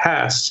Miki had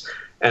passed,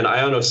 and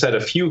Ayano said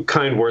a few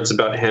kind words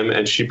about him,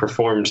 and she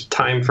performed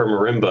Time for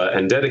Marimba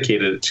and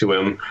dedicated it to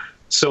him.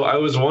 So I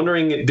was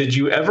wondering, did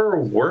you ever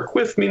work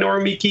with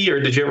Minoru Miki, or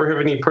did you ever have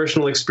any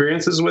personal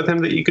experiences with him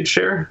that you could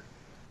share?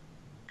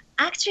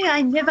 Actually,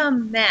 I never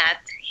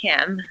met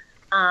him.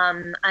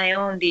 I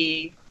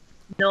only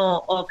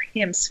know of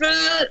him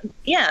through,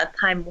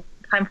 Time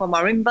for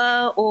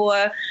Marimba,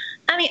 or,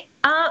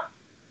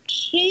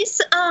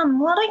 he's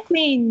more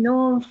likely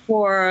known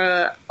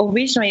for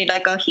originally,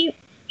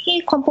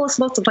 he composed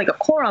lots of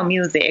choral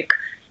music.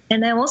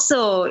 And then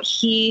also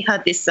he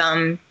had this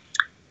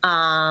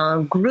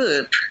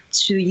group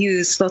to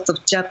use lots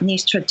of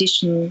Japanese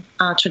traditional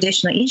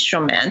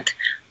instrument,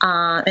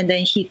 and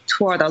then he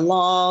toured a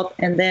lot.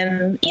 And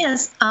then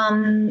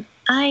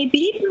I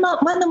believe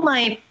one of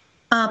my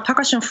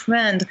percussion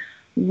friend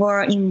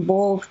was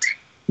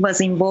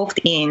involved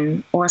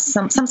in, or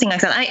something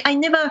like that. I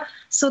never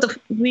sort of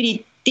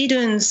really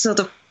didn't sort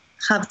of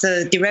have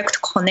the direct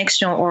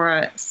connection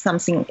or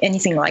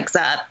anything like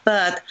that.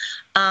 But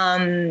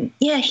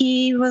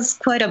he was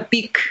quite a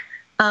big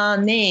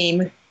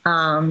name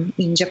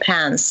in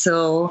Japan.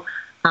 So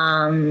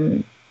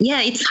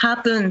it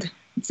happened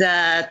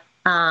that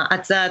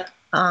at that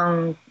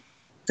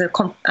the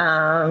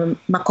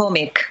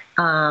McCormick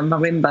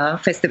Marimba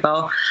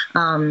Festival,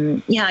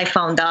 I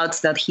found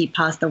out that he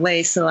passed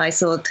away. So I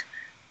thought,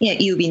 it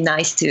would be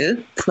nice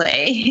to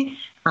play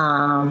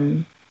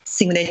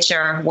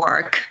signature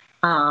work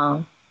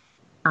for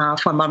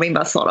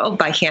marimba solo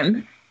by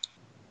him.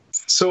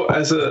 So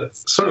as a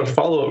sort of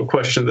follow-up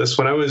question to this,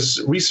 when I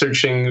was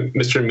researching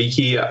Mr.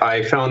 Miki,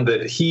 I found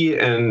that he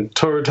and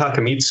Toru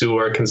Takemitsu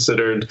are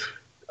considered,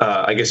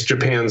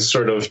 Japan's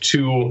sort of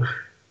two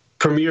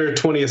premier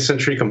 20th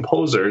century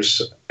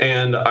composers.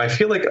 And I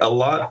feel like a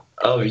lot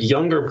of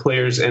younger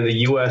players in the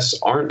US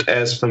aren't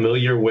as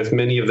familiar with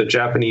many of the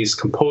Japanese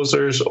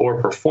composers or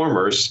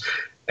performers.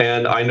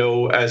 And I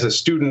know as a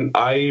student,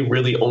 I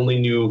really only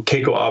knew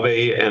Keiko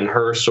Abe and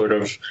her sort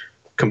of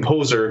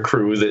composer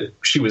crew that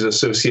she was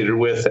associated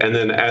with. And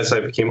then as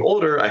I became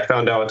older, I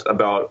found out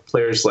about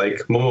players like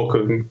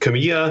Momoko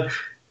Kamiya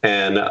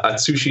and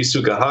Atsushi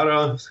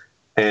Sugahara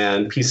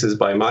and pieces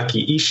by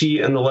Maki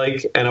Ishii and the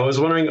like. And I was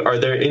wondering, are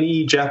there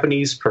any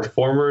Japanese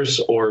performers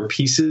or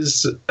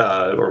pieces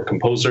or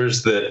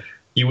composers that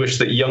you wish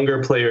that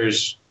younger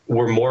players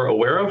were more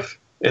aware of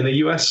in the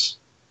US?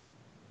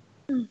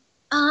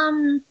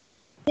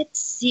 Let's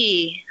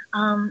see.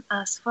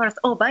 As far as,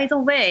 by the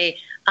way,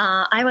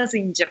 I was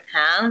in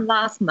Japan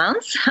last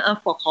month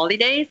for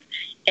holidays,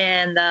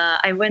 and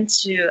I went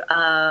to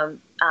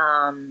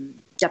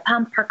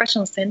Japan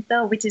Percussion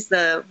Center, which is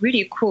a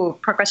really cool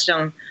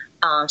percussion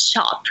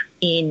shop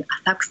in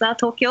Asakusa,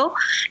 Tokyo.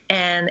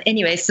 And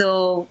anyway,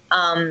 so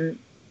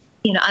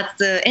at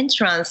the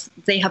entrance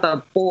they have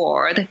a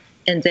board,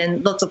 and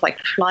then lots of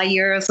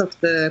flyers of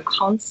the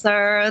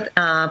concert,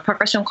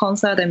 percussion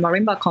concert and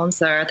marimba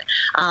concert.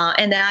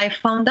 And then I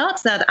found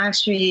out that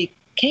actually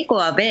Keiko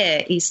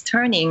Abe is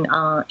turning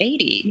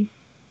 80.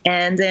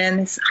 And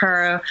then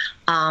her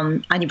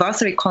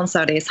anniversary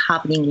concert is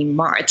happening in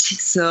March.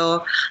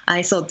 So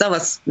I thought that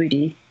was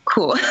really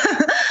cool.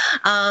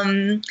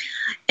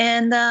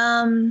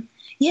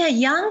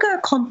 Younger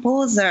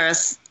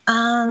composers.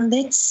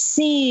 Let's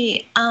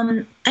see.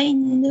 I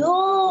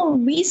know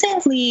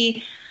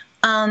recently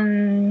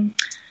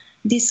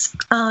this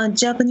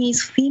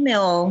Japanese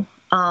female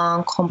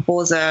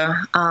composer,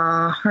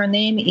 her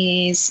name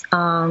is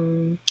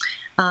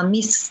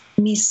Miss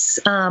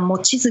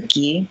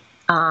Mochizuki.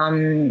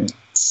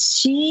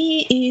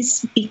 She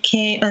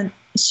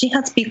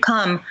has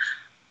become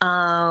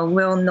a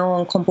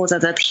well-known composer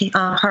that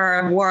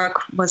her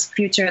work was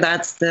featured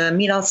at the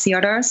Middle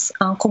Theater's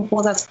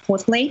Composer's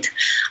Portrait.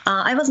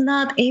 I was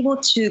not able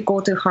to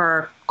go to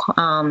her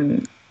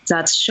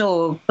that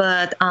show,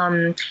 but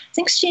I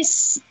think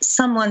she's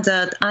someone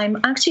that I'm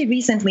actually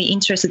recently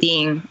interested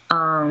in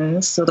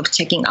sort of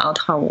checking out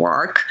her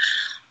work.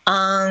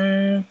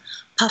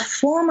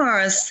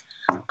 Performers,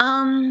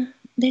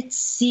 let's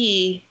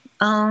see.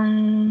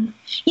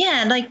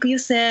 Like you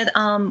said,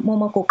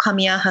 Momoko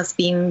Kamiya has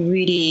been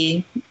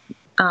really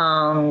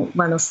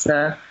one of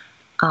the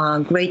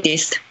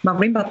greatest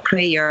marimba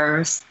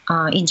players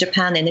in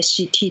Japan, and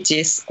she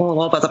teaches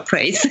all over the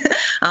place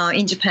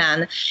in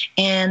Japan.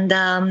 And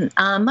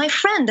my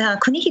friend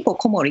Kunihiko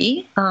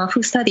Komori,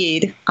 who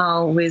studied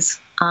with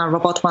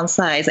Robert One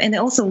Size, and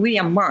also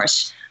William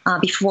Marsh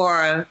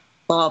before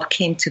Bob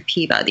came to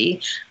Peabody,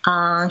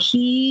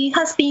 he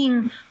has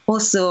been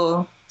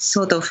also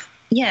sort of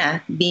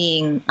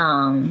being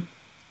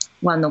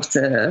one of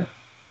the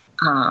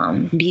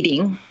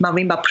leading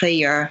marimba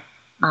player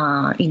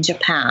in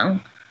Japan.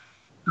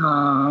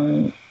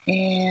 And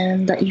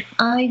if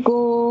I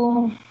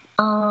go,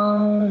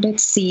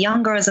 let's see,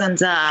 younger than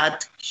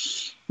that,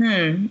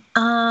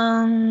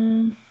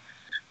 Eriko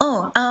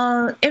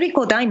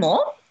Daimo.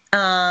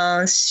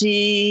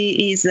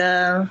 She is,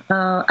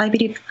 I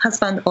believe,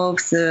 husband of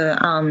the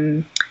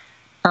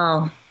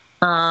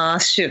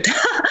shoot.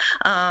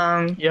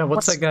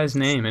 What's that guy's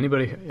name?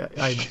 Anybody?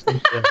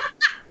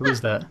 Who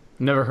is that?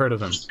 Never heard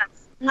of him.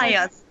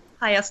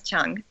 Pius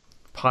Chung.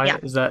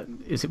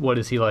 Is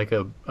he like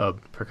a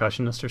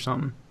percussionist or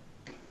something?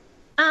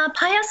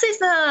 Pius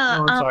is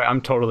I'm sorry,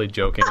 I'm totally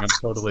joking.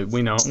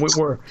 We know.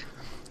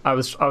 I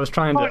was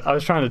trying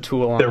to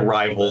tool on. They're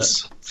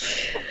rivals.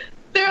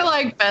 They're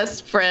like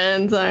best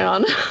friends,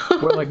 Ion.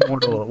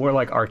 We're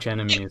like arch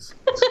enemies.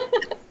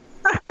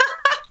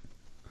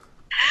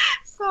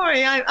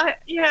 Sorry,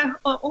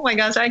 oh my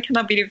gosh, I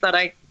cannot believe that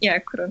I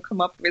couldn't come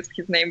up with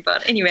his name.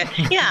 But anyway,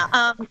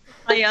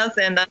 Pius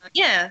and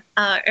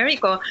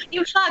Eriko.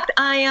 In fact,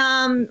 I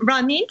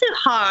ran into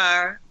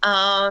her.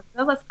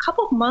 That was a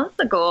couple of months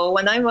ago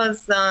when I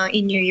was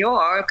in New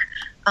York.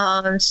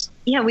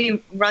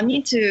 We ran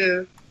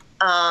into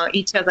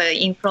each other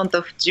in front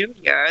of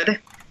Juilliard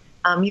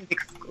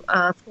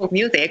School of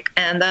Music,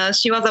 and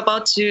she was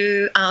about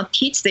to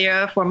teach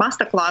there for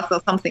masterclass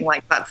or something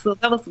like that. So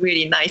that was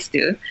really nice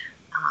too.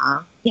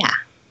 I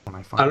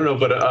don't know,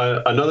 but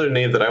another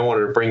name that I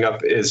wanted to bring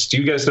up is, do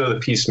you guys know the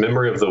piece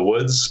Memory of the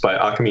Woods by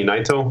Akemi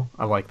Naito?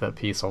 I like that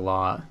piece a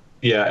lot.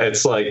 Yeah,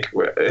 it's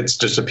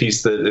just a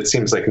piece that it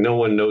seems like no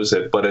one knows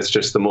it, but it's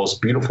just the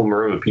most beautiful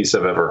marimba piece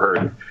I've ever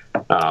heard.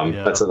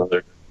 That's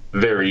another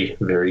very,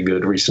 very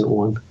good recent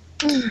one.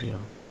 Yeah.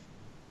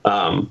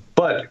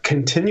 But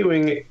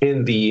continuing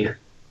in the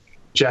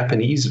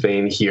Japanese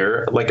vein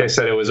here, like I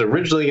said, I was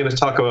originally going to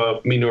talk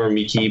about Minoru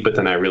Miki, but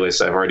then I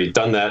realized I've already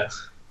done that.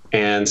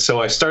 And so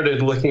I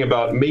started looking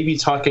about maybe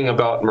talking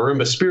about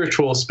marimba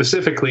spiritual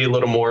specifically a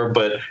little more,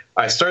 but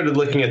I started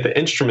looking at the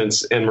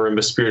instruments in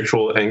marimba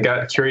spiritual and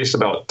got curious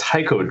about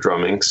taiko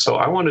drumming. So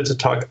I wanted to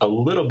talk a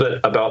little bit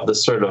about the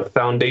sort of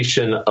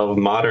foundation of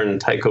modern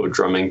taiko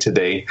drumming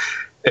today.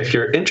 If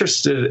you're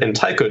interested in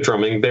taiko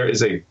drumming, there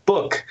is a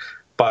book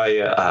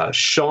by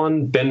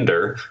Sean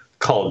Bender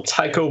called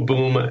Taiko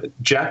Boom,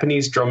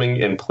 Japanese Drumming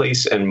in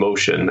Place and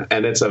Motion.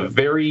 And it's a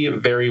very,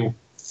 very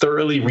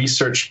thoroughly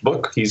researched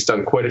book. He's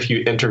done quite a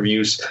few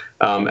interviews,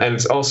 and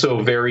it's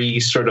also very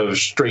sort of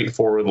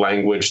straightforward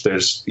language.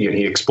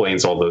 He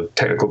explains all the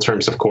technical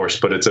terms, of course,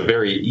 but it's a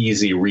very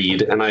easy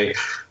read. And I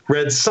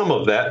read some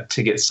of that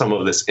to get some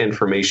of this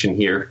information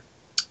here.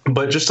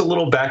 But just a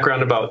little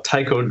background about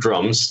taiko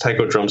drums.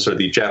 Taiko drums are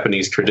the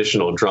Japanese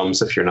traditional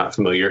drums, if you're not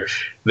familiar.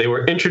 They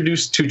were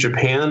introduced to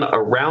Japan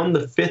around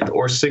the 5th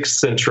or 6th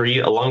century,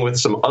 along with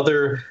some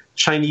other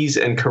Chinese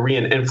and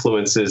Korean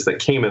influences that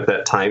came at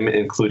that time,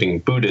 including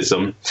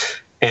Buddhism.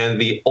 And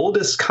the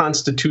oldest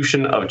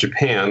constitution of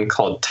Japan,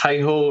 called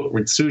Taiho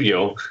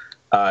Ritsuryo,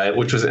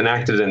 which was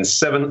enacted in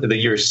the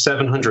year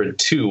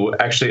 702,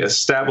 actually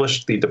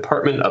established the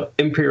Department of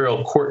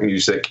Imperial Court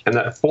Music, and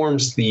that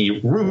forms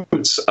the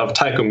roots of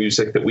taiko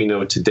music that we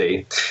know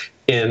today.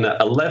 In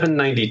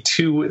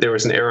 1192, there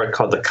was an era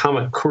called the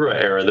Kamakura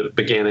era that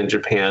began in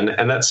Japan,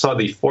 and that saw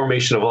the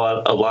formation of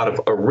a lot of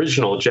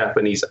original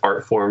Japanese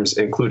art forms,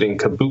 including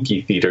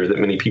kabuki theater that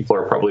many people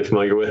are probably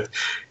familiar with.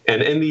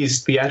 And in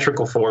these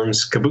theatrical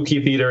forms,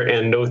 kabuki theater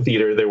and no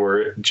theater, there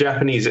were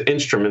Japanese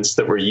instruments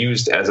that were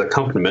used as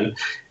accompaniment,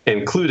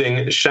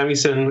 including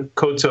shamisen,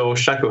 koto,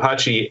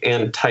 shakuhachi,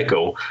 and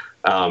taiko.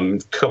 A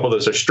couple of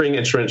those are string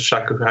instruments.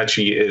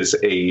 Shakuhachi is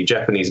a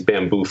Japanese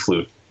bamboo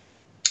flute.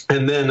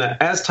 And then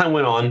as time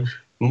went on,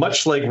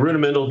 much like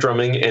rudimental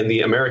drumming and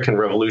the American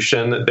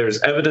Revolution,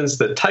 there's evidence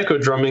that taiko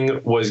drumming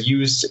was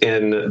used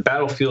in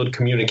battlefield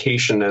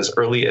communication as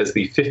early as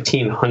the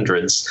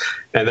 1500s.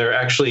 And there are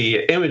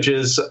actually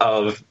images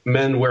of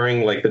men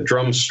wearing like the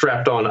drums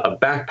strapped on a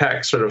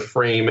backpack sort of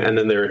frame, and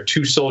then there are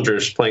two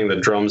soldiers playing the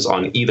drums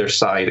on either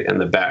side in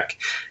the back.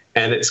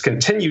 And it's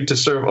continued to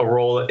serve a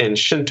role in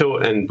Shinto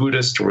and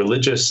Buddhist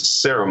religious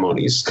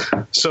ceremonies.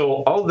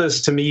 So all this,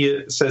 to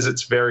me, says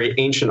it's very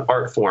ancient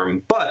art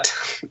form. But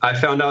I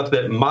found out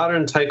that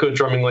modern taiko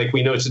drumming like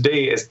we know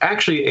today is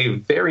actually a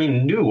very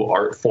new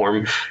art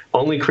form,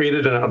 only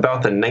created in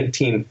about the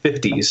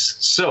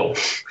 1950s. So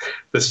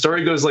the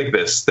story goes like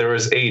this. There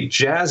was a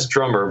jazz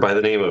drummer by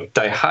the name of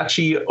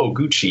Daihachi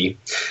Oguchi,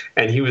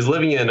 and he was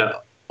living in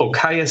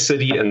Okaya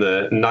City in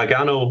the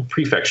Nagano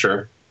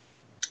prefecture.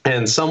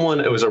 And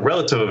it was a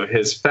relative of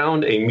his,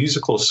 found a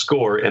musical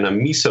score in a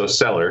miso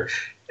cellar.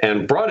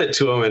 and brought it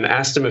to him and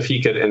asked him if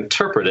he could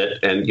interpret it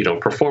and,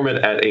 perform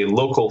it at a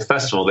local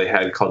festival they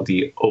had called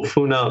the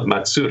Ofuna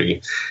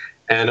Matsuri.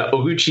 And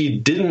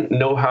Oguchi didn't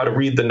know how to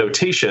read the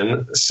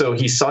notation, so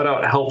he sought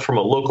out help from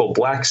a local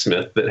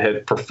blacksmith that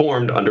had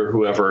performed under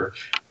whoever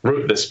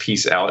wrote this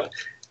piece out.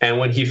 And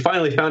when he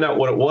finally found out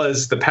what it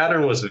was, the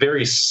pattern was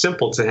very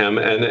simple to him.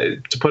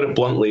 And to put it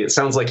bluntly, it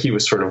sounds like he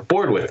was sort of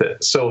bored with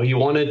it. So he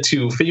wanted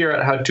to figure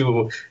out how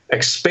to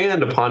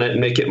expand upon it and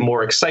make it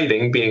more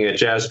exciting, being a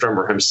jazz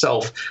drummer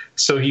himself.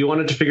 So he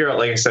wanted to figure out,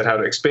 like I said, how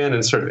to expand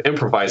and sort of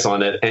improvise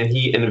on it. And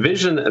he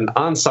envisioned an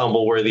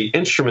ensemble where the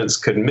instruments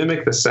could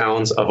mimic the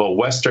sounds of a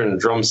Western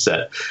drum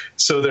set.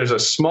 So there's a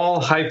small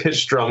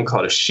high-pitched drum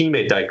called a shime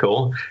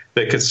daiko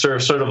that could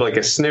serve sort of like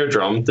a snare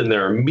drum. Then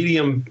there are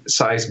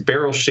medium-sized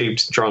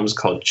barrel-shaped drums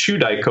called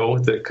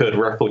chudaiko that could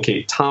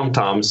replicate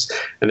tom-toms.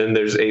 And then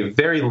there's a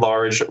very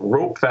large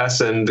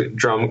rope-fastened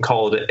drum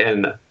called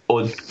an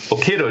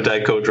Okedo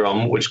daiko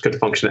drum, which could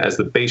function as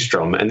the bass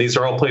drum. And these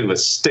are all played with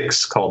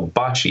sticks called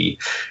bachi.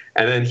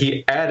 And then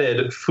he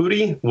added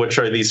furi, which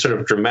are these sort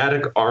of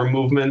dramatic arm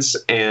movements,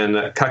 and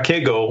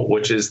kakego,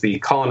 which is the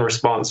call and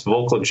response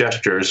vocal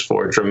gestures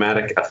for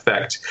dramatic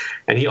effect.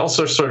 And he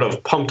also sort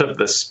of pumped up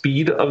the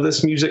speed of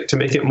this music to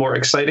make it more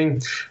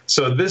exciting.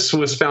 So this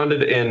was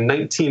founded in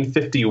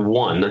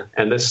 1951,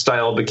 and this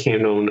style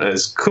became known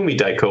as kumi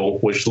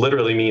daiko, which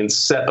literally means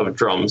set of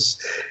drums.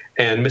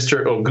 And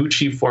Mr.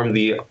 Oguchi formed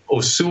the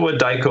Osuwa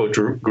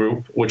Daiko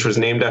group, which was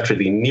named after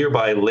the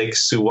nearby Lake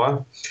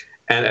Suwa.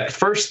 And at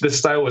first, this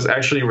style was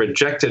actually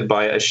rejected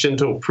by a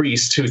Shinto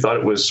priest who thought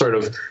it was sort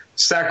of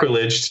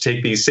sacrilege to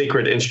take these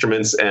sacred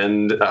instruments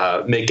and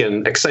make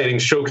an exciting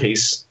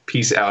showcase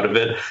piece out of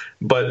it.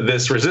 But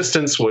this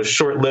resistance was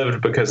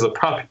short-lived because the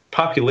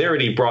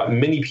popularity brought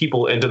many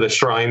people into the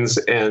shrines,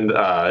 and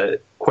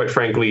quite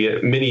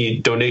frankly, many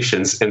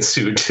donations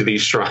ensued to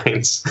these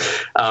shrines.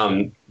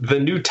 The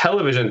new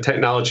television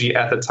technology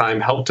at the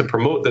time helped to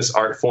promote this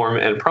art form,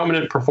 and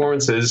prominent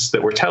performances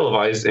that were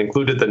televised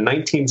included the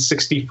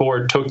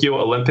 1964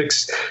 Tokyo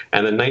Olympics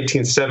and the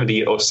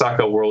 1970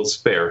 Osaka World's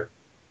Fair.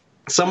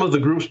 Some of the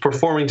groups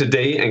performing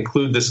today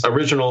include this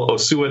original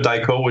Osuwa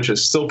Daiko, which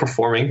is still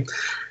performing,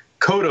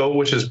 Kodo,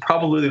 which is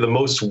probably the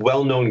most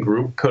well-known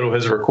group. Kodo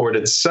has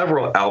recorded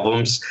several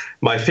albums,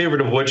 my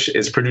favorite of which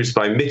is produced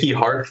by Mickey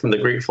Hart from the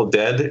Grateful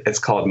Dead. It's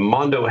called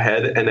Mondo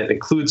Head, and it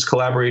includes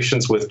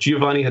collaborations with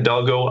Giovanni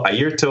Hidalgo,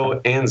 Airto,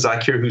 and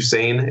Zakir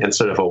Hussain, and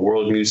sort of a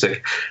world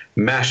music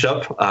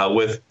mashup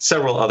with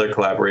several other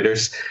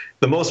collaborators.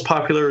 The most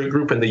popular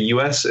group in the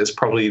U.S. is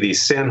probably the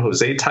San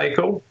Jose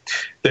Taiko.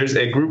 There's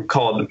a group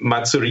called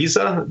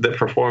Matsuriza that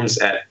performs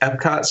at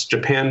Epcot's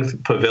Japan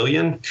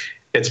Pavilion.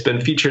 It's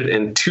been featured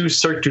in 2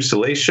 Cirque du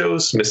Soleil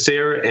shows,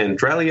 Mystère and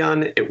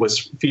Dralion. It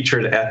was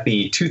featured at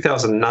the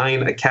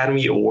 2009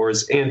 Academy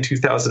Awards and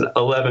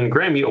 2011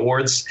 Grammy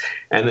Awards.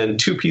 And then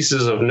 2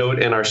 pieces of note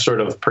in our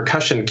sort of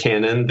percussion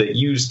canon that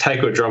use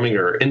taiko drumming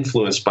or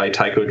influenced by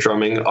taiko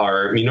drumming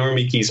are Minoru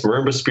Miki's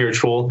Marimba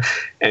Spiritual,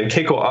 and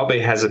Keiko Abe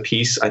has a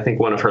piece, I think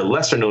one of her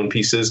lesser known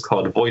pieces,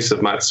 called Voice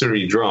of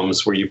Matsuri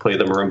Drums, where you play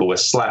the marimba with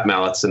slap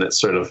mallets and it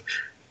sort of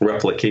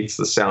replicates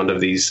the sound of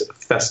these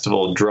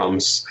festival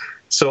drums.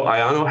 So,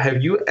 Ayano,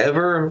 have you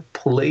ever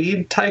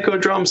played taiko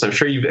drums? I'm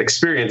sure you've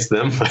experienced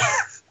them,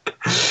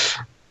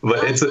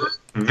 but it's a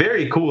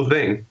very cool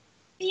thing.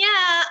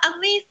 Yeah, at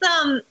least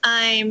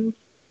I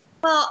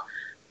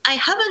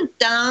haven't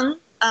done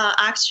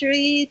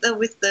actually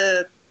with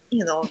the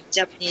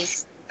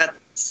Japanese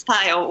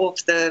style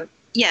of the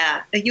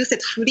you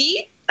said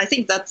furi. I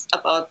think that's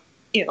about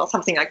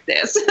something like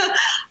this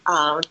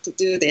to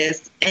do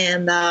this,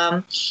 and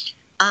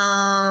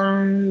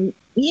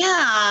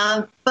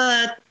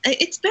but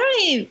it's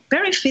very,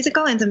 very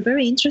physical and then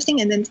very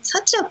interesting, and then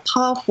such a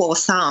powerful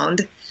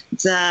sound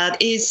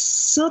that is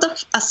sort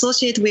of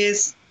associated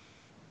with,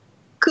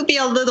 could be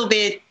a little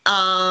bit,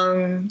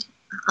 how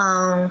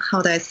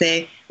do I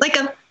say, like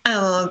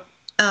a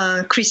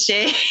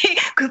cliche,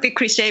 could be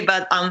cliche,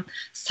 but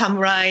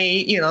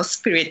samurai,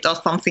 spirit or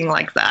something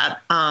like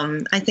that.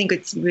 I think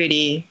it's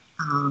really,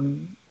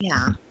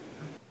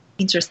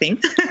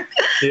 interesting.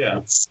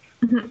 Yeah.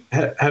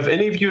 Have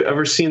any of you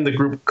ever seen the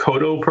group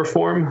Kodo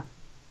perform?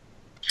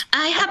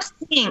 I have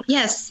seen,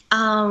 yes,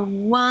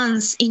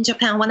 once in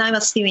Japan when I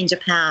was still in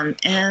Japan,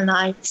 and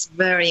I was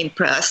very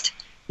impressed.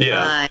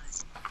 Yeah.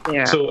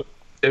 So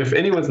if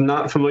anyone's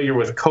not familiar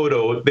with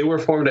Kodo, they were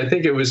formed, I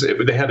think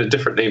they had a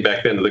different name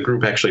back then. The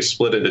group actually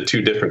split into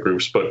 2 different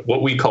groups, but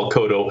what we call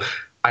Kodo,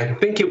 I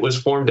think it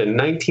was formed in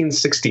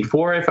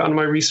 1964, I found in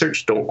my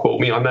research. Don't quote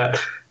me on that.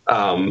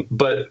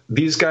 But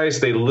these guys,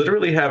 they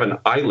literally have an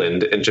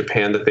island in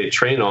Japan that they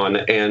train on,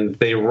 and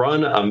they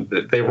run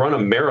a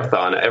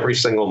marathon every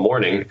single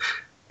morning.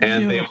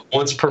 And they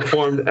once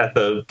performed at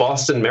the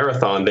Boston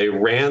Marathon. They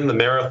ran the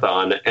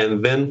marathon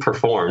and then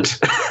performed.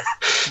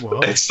 Whoa,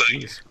 it's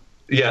like,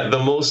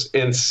 the most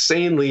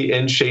insanely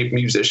in shape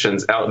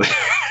musicians out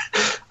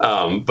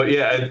there. But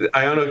yeah,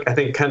 I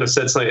think kind of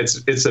said something.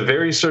 It's a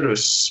very sort of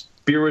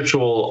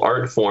spiritual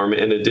art form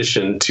in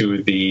addition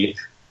to the,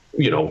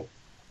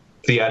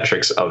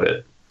 theatrics of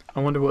it. I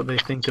wonder what they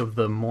think of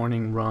the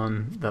morning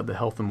run that the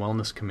Health and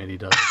Wellness Committee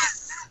does.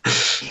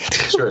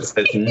 Sure,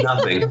 it's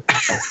nothing.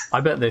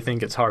 I bet they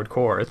think it's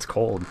hardcore. It's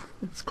cold.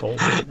 It's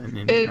cold in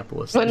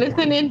Indianapolis. When it's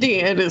in Indy,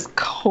 it is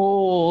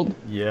cold.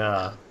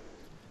 Yeah.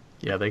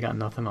 Yeah, they got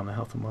nothing on the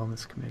Health and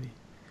Wellness Committee.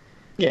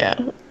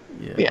 Yeah.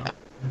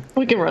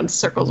 We can run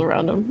circles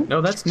around them.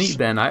 No, that's neat,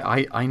 Ben.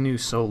 I knew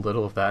so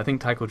little of that. I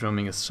think taiko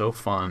drumming is so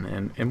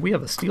fun, and we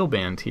have a steel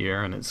band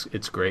here, and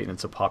it's great, and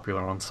it's a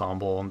popular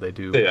ensemble, and they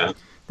do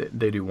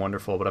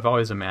wonderful. But I've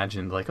always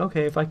imagined, like,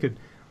 okay, if I could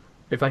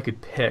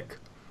pick,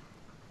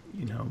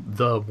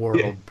 the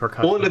world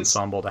percussion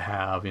ensemble to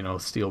have,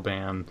 steel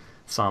band,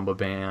 samba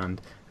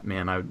band.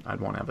 Man,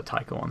 I'd want to have a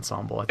taiko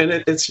ensemble.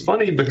 And it's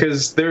funny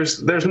because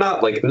there's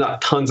not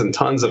tons and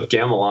tons of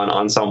gamelan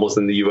ensembles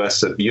in the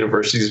U.S. at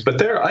universities, but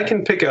I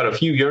can pick out a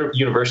few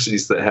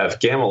universities that have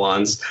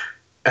gamelans.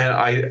 And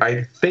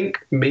I think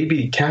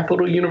maybe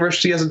Capital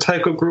University has a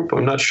taiko group.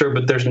 I'm not sure,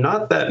 but there's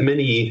not that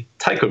many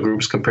taiko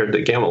groups compared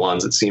to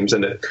gamelans, it seems.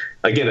 And it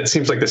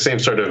seems like the same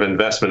sort of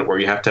investment where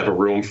you have to have a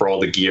room for all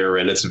the gear,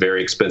 and it's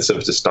very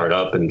expensive to start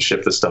up and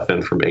ship the stuff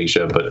in from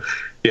Asia. But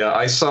yeah,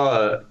 I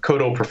saw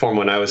Kodo perform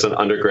when I was an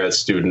undergrad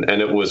student,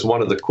 and it was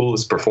one of the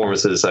coolest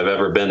performances I've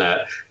ever been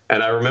at.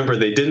 And I remember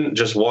they didn't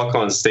just walk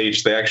on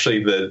stage. They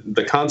actually,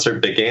 the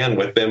concert began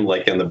with them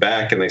like in the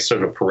back, and they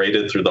sort of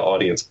paraded through the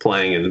audience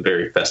playing, and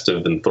very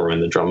festive and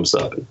throwing the drums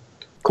up. And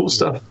cool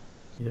stuff.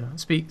 Yeah.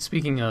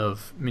 Speaking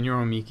of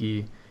Minoru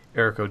Miki,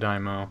 Eriko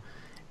Daimo,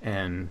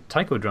 and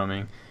taiko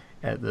drumming,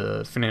 at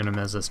the Fernando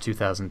Meza's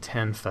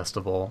 2010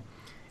 festival,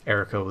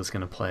 Eriko was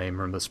going to play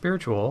Marimba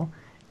Spiritual,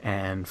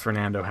 and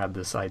Fernando had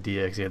this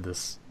idea because he had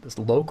this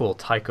local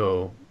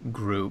taiko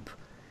group,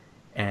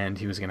 and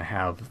he was going to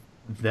have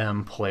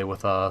them play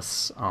with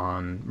us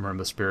on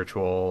Marimba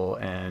Spiritual,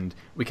 and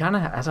we kind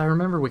of, as I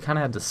remember, we kind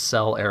of had to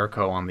sell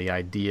Eriko on the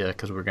idea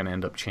because we were going to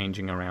end up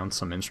changing around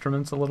some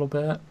instruments a little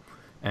bit,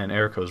 and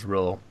Eriko's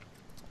real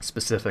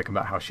specific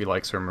about how she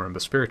likes her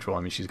Marimba Spiritual.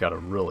 I mean, she's got a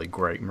really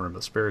great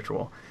Marimba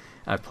Spiritual.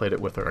 I've played it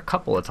with her a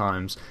couple of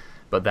times,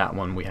 but that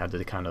one we had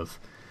to kind of,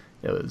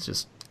 it was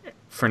just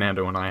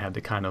Fernando and I had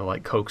to kind of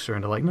like coax her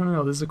into like,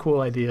 no, this is a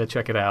cool idea,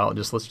 check it out,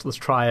 just let's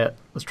try it,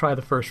 let's try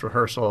the first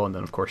rehearsal. And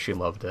then of course she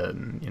loved it,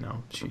 and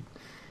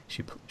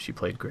she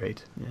played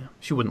great. Yeah,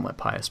 she wouldn't let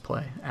Pius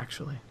play,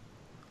 actually.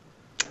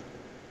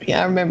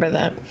 Yeah, I remember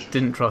that.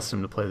 Didn't trust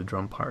him to play the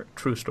drum part.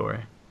 True story.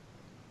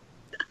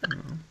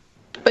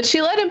 But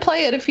she let him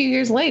play it a few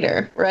years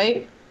later,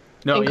 right?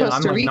 No, in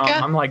Costa Rica?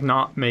 I'm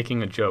not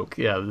making a joke.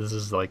 Yeah, this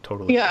is like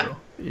totally true.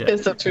 Yeah,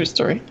 it's a true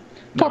story.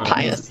 Poor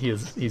Pius.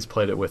 He's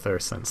played it with her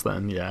since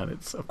then. Yeah, and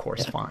it's of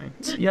course fine.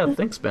 So, yeah,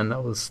 thanks, Ben.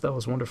 That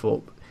was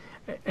wonderful.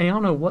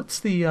 Ayano, what's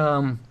the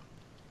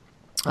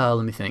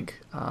let me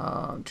think.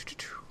 I'll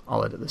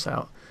edit this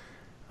out.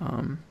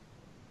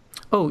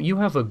 You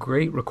have a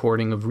great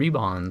recording of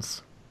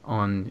Rebonds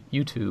on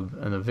YouTube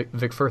and a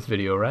Vic Firth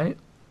video, right?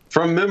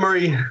 From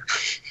memory.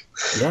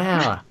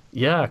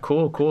 Yeah,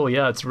 cool.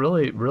 Yeah, it's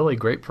really, really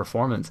great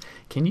performance.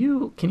 Can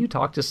you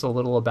talk just a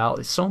little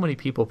about, so many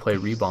people play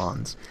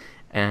Rebonds,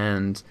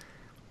 and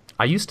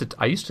I used to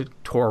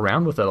tour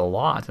around with it a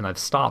lot, and I've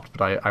stopped,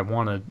 but I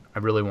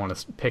really want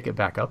to pick it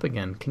back up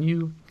again. Can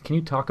you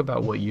talk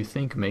about what you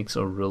think makes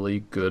a really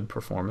good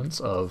performance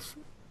of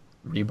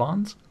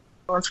Rebonds?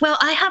 Well,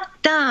 I have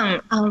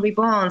done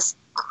Rebonds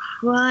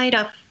quite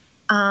a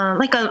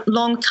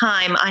long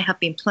time. I have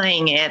been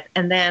playing it,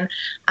 and then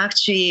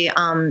actually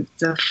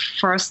the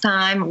first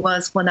time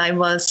was when I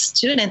was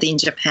student in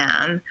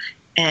Japan,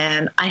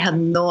 and I had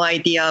no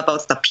idea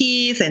about the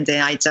piece, and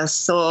then I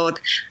just thought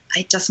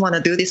I just want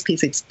to do this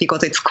piece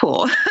because it's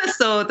cool.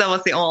 So that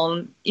was the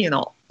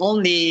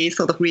only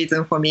sort of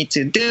reason for me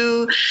to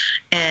do.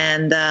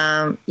 And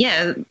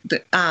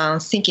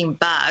thinking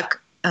back,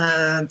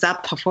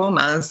 that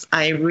performance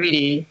I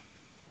really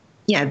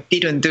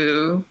didn't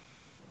do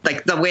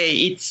like the way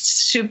it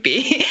should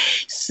be.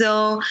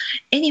 So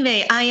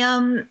anyway,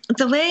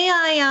 the way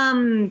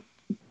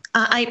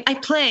I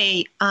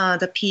play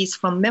the piece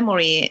from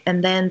memory,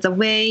 and then the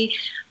way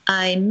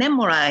I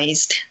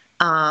memorized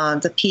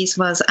the piece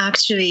was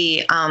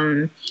actually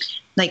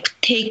like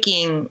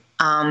taking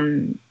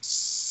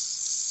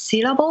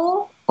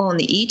syllable on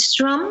each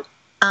drum,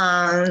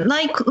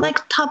 like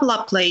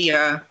tabla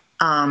player,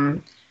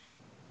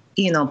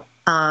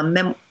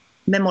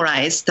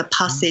 memorize the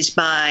passage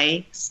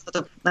by sort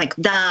of like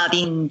da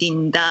din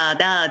din da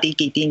da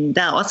digi din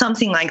da or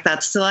something like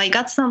that. So I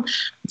got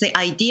the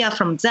idea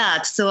from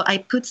that. So I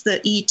put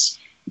each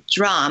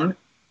drum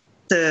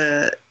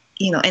and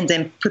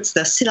then put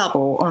the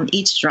syllable on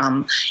each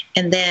drum,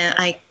 and then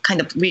I kind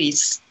of really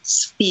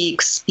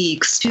speak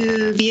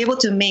to be able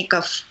to make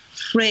a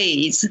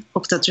phrase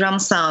of the drum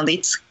sound.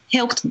 It's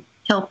helped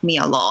me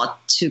a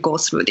lot to go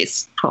through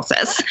this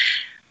process.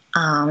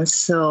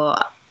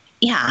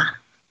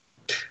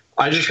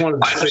 I just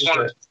wanted to say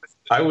that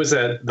I was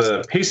at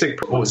the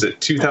PASIC, what was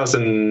it,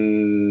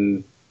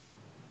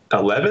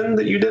 2011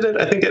 that you did it,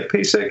 I think, at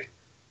PASIC?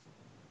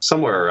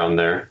 Somewhere around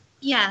there.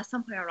 Yeah,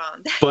 somewhere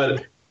around.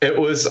 But it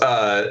was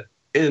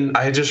and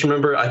I just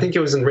remember, I think it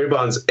was in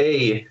Raybon's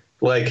A,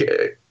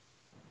 like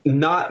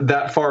not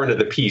that far into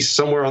the piece,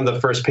 somewhere on the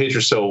first page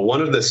or so,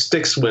 one of the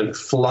sticks went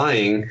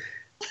flying.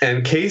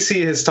 And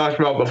Casey has talked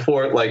about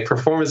before, like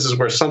performances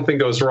where something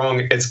goes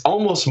wrong, it's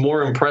almost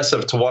more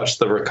impressive to watch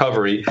the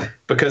recovery,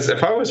 because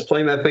if I was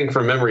playing that thing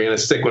from memory and a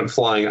stick went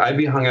flying, I'd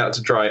be hung out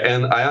to dry.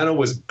 And Ayano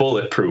was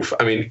bulletproof.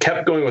 I mean,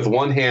 kept going with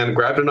one hand,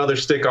 grabbed another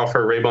stick off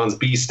her Raybon's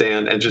B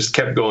stand, and just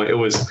kept going. It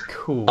was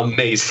cool.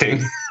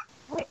 Amazing.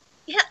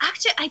 Yeah,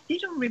 actually, I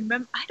didn't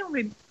remember. I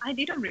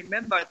didn't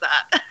remember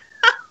that.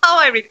 How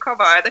I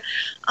recovered.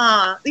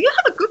 You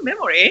have a good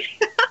memory.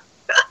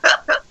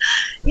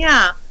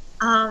 Yeah.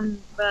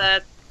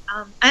 But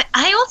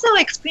I also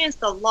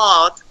experienced a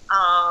lot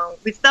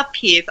with that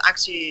piece,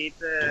 actually,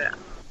 the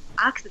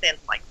accident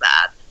like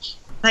that.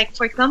 Like,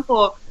 for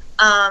example,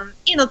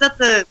 that's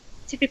a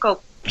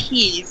typical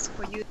piece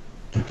for you.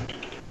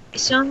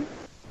 So,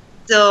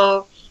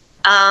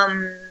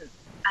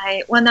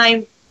 when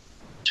I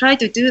try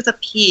to do the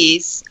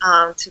piece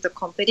to the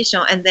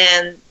competition, and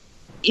then,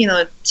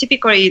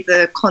 typically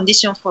the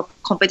condition for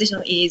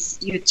competition is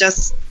you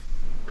just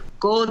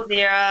go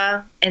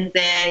there, and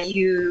then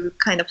you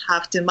kind of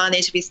have to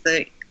manage with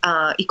the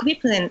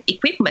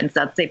equipment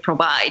that they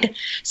provide.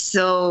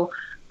 So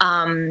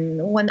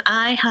when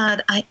I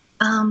had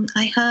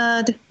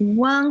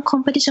one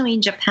competition in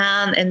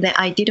Japan, and then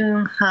I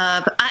didn't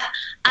have.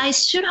 I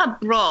should have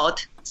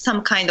brought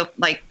some kind of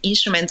like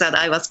instrument that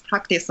I was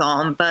practice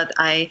on, but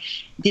I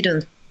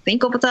didn't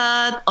think of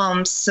that.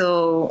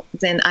 So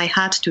then I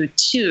had to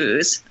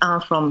choose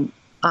from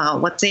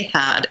what they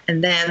had,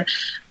 and then.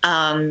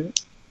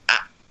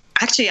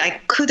 Actually, I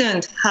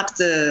couldn't have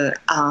the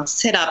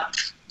setup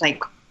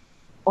like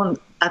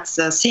at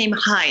the same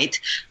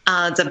height.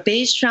 The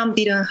bass drum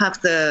didn't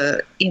have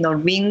the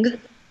ring,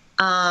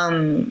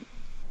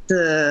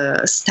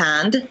 the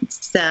stand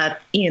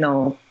that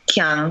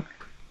can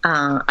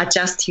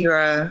adjust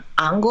your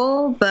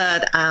angle.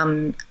 But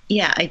they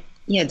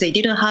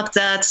didn't have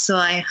that, so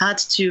I had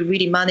to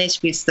really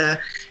manage with the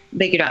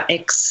regular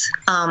X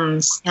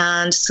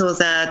stand, so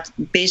that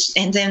bass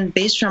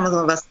drum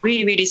was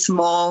really, really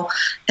small,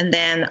 and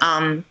then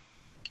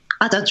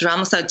other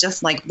drums are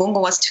just like bongo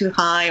was too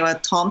high or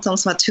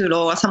tom-toms were too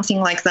low or something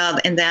like that,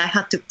 and then I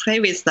had to play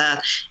with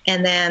that.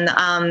 And then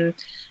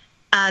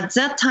at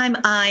that time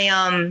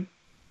I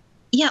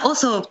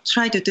also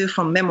tried to do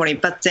from memory,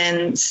 but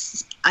then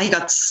I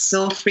got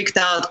so freaked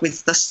out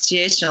with the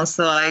situation,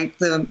 so I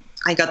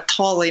got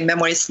totally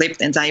memory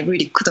slipped, and I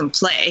really couldn't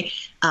play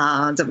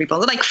the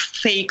rebound, like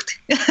faked.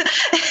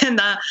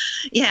 And I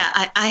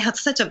had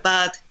such a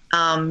bad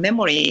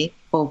memory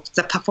of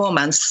the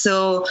performance.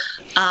 So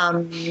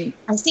I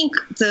think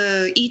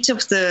each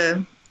of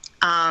the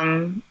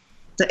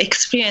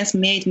experience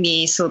made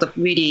me sort of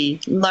really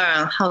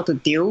learn how to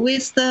deal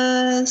with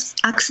the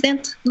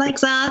accident like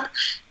that,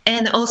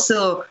 and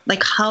also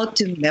like how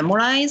to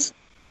memorize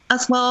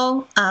as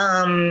well,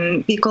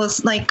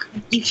 because like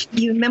if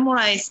you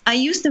memorize, I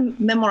used to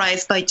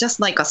memorize by just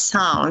like a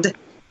sound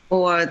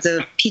or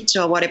the pitch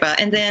or whatever,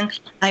 and then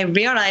I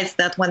realized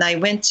that when I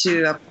went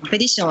to a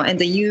competition, and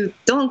then you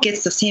don't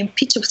get the same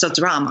pitch of the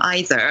drum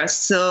either,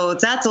 so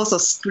that also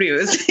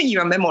screws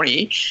your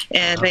memory,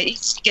 and it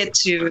get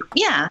to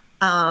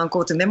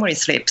go to memory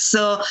slip.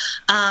 So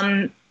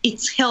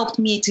it's helped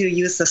me to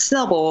use the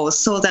syllable,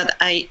 so that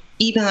I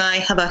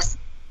have a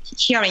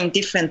hearing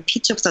different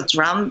pitch of the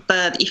drum,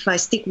 but if I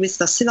stick with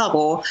the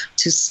syllable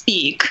to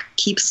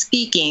keep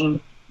speaking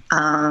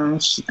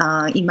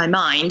in my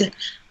mind,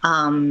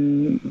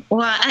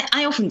 or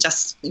I often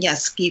just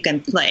speak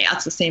and play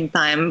at the same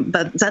time,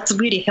 but that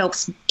really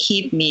helps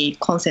keep me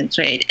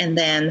concentrate. And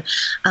then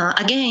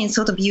again,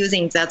 sort of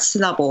using that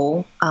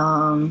syllable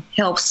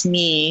helps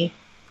me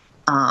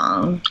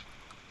I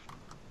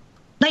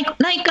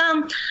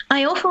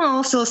often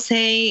also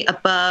say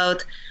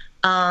about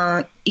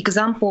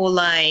example,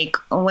 like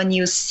when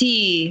you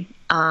see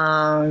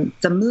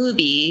the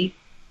movie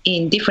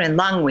in different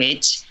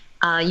language,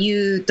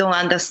 you don't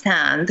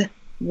understand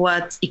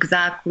what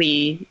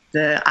exactly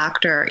the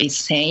actor is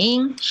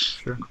saying,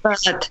 sure.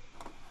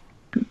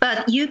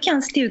 but you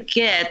can still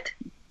get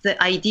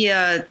the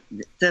idea,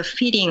 the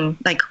feeling,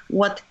 like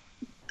what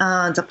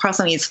the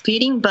person is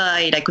feeling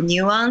by like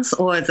nuance,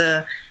 or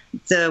the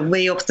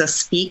way of the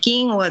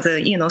speaking, or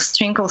the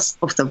strength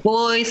of the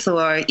voice,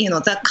 or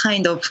that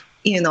kind of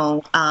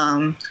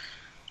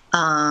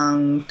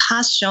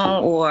passion,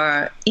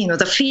 or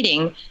the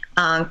feeling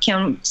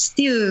can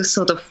still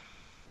sort of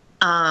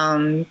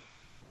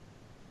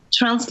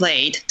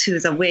translate to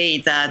the way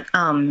that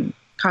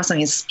person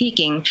is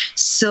speaking.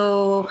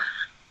 So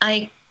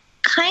I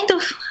kind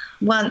of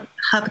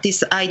have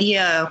this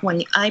idea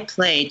when I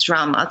play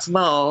drum as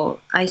well.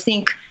 I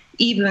think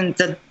even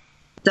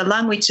the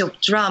language of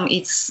drum,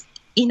 it's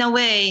in a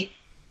way,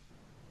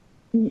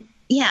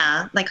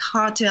 like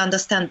hard to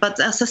understand, but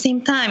at the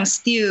same time,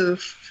 still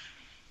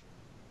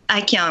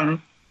I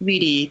can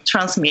really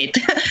transmit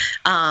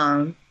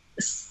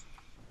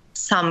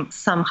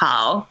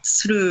somehow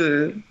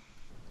through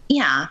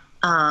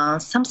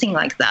something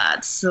like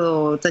that.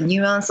 So the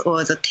nuance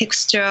or the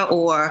texture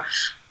or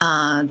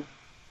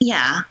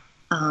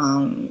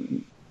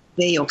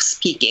way of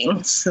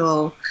speaking.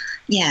 So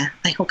yeah,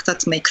 I hope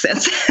that makes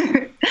sense.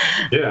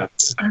 Yeah,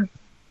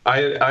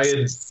 I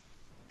had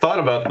thought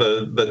about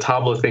the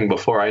tabla thing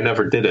before. I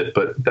never did it,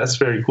 but that's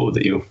very cool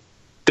that you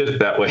did it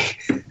that way.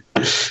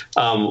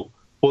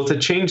 Well, to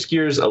change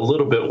gears a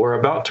little bit, we're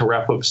about to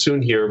wrap up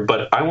soon here,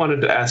 but I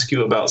wanted to ask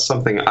you about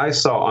something I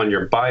saw on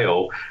your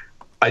bio.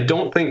 I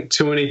don't think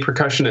too many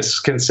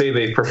percussionists can say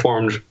they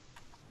performed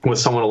with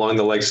someone along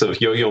the likes of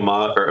Yo-Yo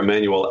Ma or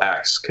Emanuel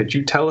Ax. Could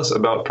you tell us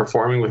about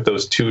performing with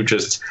those two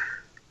just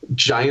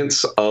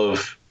giants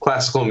of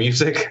classical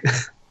music?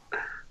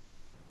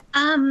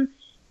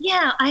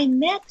 Yeah, I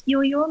met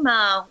Yo-Yo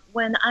Ma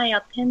when I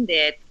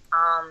attended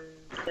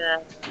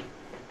the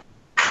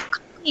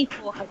company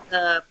for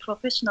the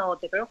professional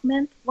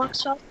development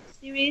workshop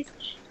series,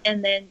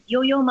 and then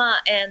Yo-Yo Ma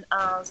and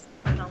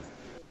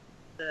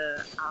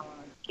the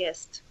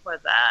guest for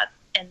that,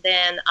 and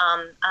then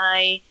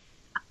I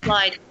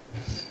applied to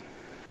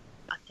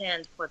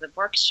attend for the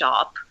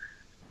workshop,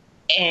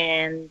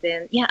 and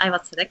then I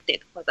was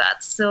selected for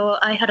that. So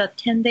I had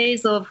 10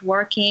 days of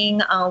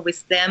working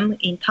with them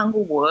in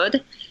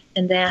Tanglewood,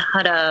 and then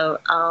had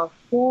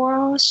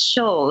 4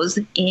 shows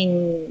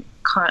in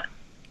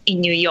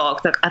New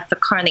York at the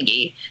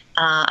Carnegie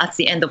at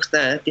the end of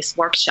this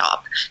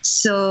workshop.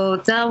 So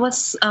that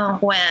was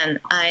when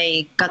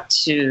I got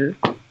to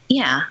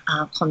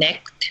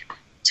connect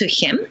to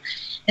him.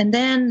 And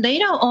then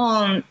later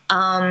on,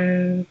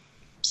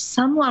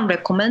 someone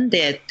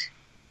recommended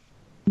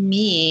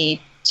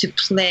me to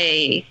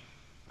play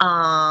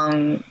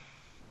not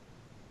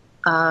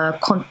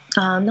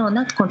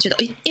concerto.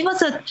 It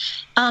was a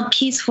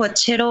piece for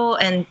cello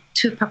and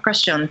 2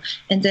 percussion,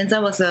 and then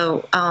there was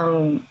a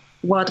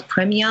world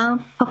premiere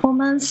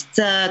performance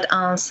that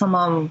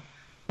someone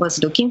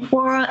was looking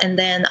for, and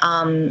then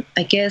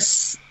I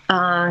guess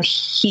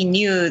he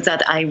knew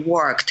that I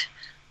worked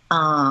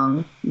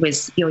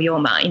with Yo-Yo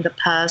Ma in the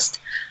past,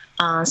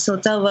 so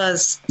that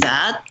was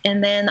that.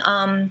 And then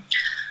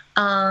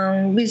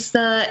with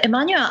the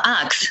Emanuel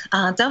Ax,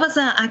 that was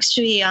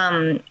actually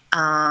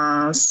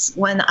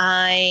when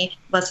I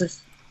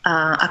was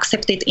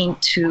accepted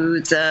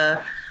into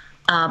the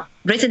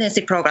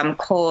residency program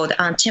called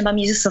Chamber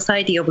Music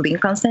Society of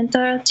Lincoln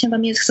Center, Chamber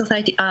Music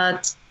Society,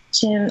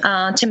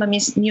 Chamber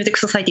Music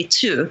Society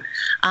 2.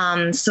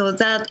 So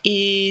that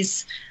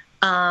is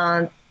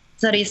a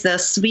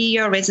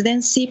 3-year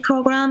residency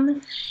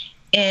program,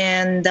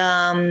 and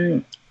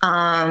I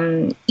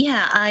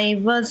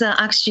was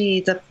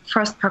actually the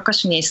first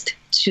percussionist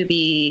to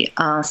be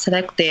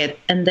selected,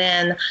 and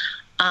then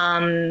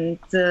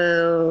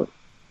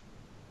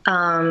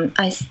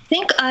I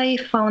think I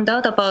found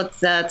out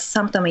about that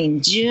sometime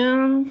in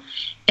June,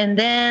 and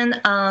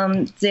then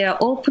their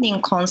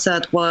opening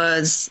concert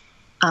was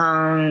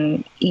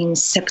in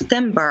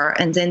September,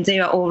 and then they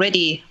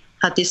already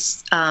had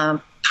this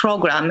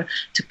program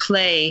to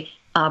play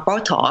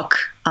Bartók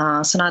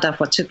sonata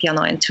for 2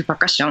 piano and 2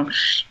 percussion.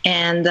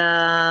 And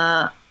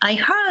I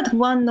heard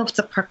one of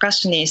the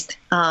percussionists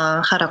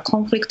had a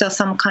conflict or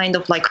some kind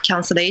of like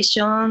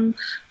cancellation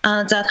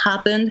that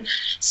happened.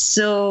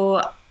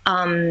 So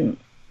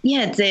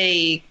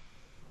they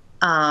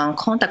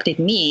contacted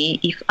me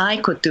if I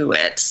could do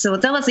it. So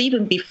that was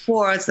even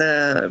before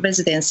the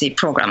residency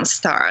program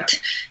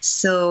start.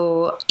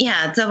 So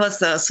that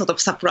was a sort of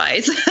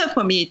surprise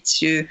for me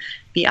to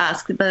be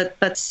asked.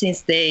 But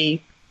since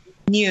they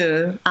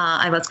knew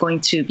I was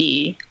going to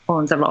be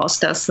on the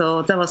roster,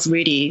 so that was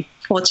really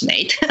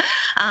fortunate.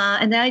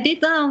 And then I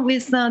did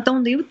with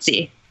Don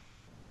Liuzzi.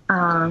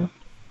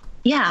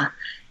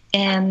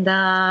 And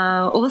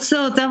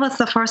also that was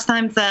the first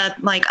time that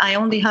I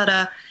only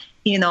had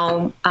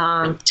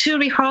 2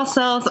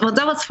 rehearsals. Well,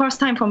 that was the first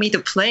time for me to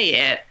play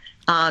it,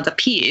 the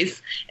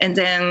piece. And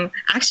then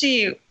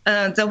actually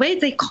the way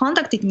they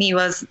contacted me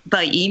was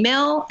by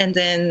email, and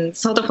then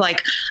sort of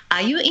like,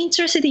 are you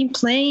interested in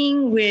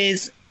playing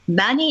with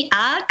Manny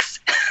Ax?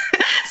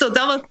 So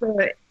that was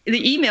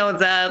the email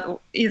that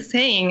is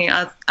saying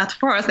at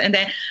first. And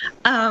then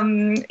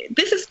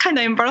this is kind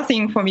of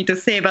embarrassing for me to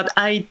say, but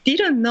I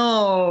didn't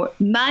know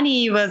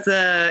Manny was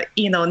a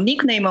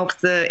nickname of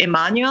the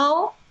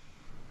Emanuel.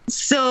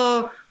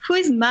 So who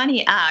is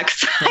Manny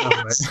Ax?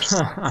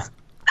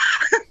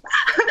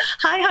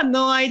 I had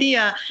no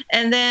idea.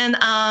 And then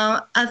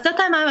at that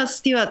time I was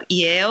still at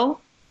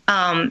Yale.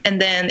 And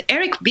then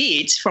Eric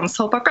Beach from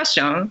Soul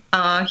Percussion,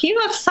 he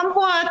was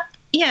somewhat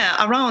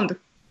around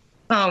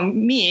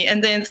me.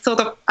 And then sort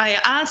of I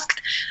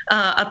asked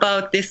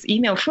about this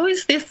email, who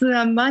is this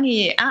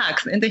Manny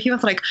Ax? And then he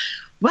was like,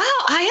 wow,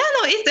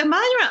 Ayano, it's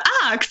Emanuel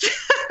Ax.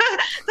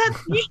 That's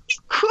really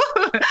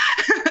cool.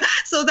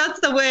 So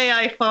that's the way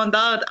I found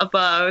out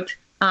about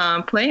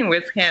playing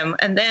with him.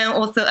 And then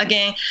also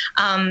again,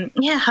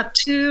 had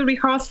 2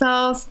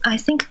 rehearsals. I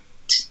think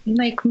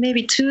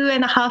maybe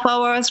 2.5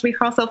 hours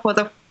rehearsal for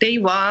the day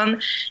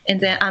 1, and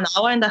then an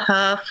hour and a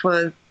half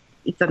for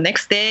it's the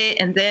next day,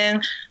 and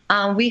then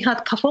we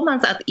had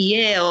performance at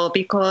Yale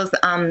because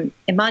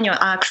Emanuel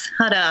Ax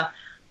had a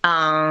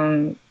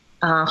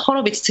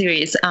Horowitz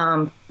series,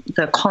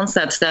 the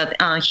concerts that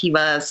he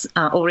was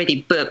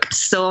already booked.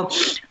 So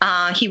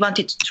he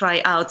wanted to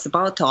try out the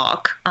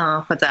Bartok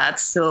for that.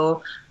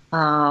 So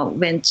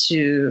went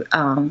to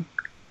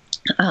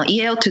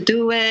Yale to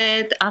do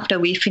it. After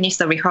we finished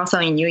the rehearsal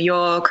in New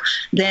York,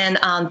 then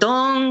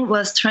Don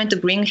was trying to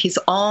bring his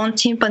own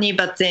timpani,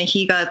 but then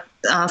he got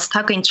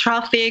stuck in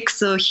traffic.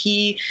 So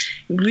he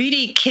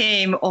really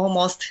came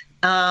almost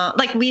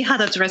like we had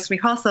a dress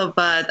rehearsal,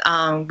 but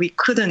we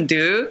couldn't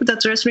do the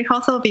dress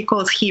rehearsal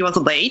because he was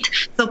late.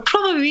 So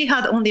probably we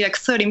had only like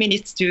 30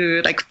 minutes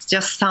to like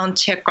just sound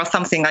check or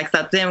something like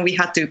that. Then we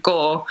had to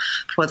go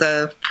for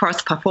the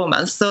first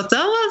performance. So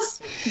that was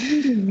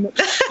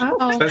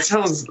that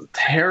sounds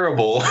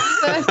terrible.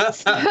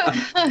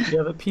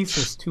 Yeah, the piece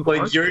is too hard.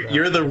 Like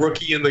you're the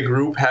rookie in the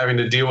group having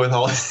to deal with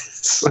all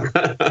this.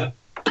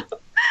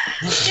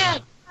 Yeah.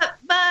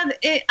 But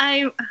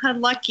I had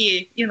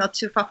lucky,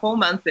 2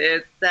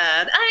 performances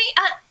that I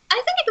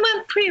think it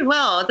went pretty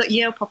well, the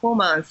Yale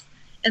performance.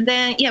 And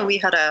then, we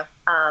had a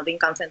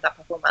Lincoln Center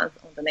performance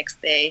on the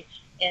next day.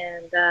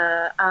 And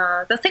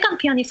the second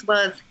pianist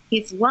was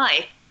his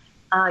wife,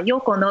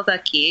 Yoko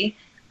Nozaki,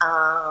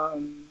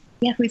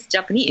 who is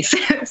Japanese.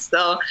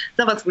 So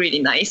that was really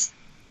nice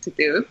to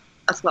do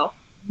as well.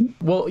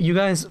 Well, you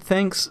guys,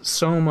 thanks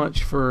so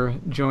much for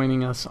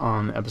joining us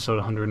on episode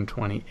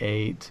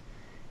 128.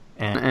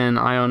 And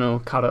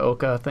Iono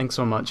Kataoka, thanks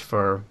so much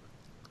for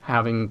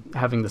having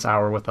this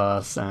hour with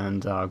us,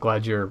 and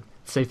glad you're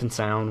safe and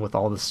sound with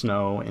all the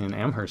snow in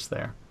Amherst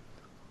there.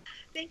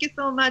 Thank you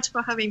so much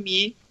for having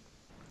me.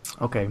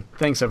 Okay,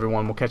 thanks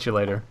everyone. We'll catch you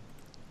later.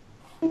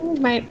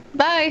 Right.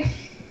 Bye.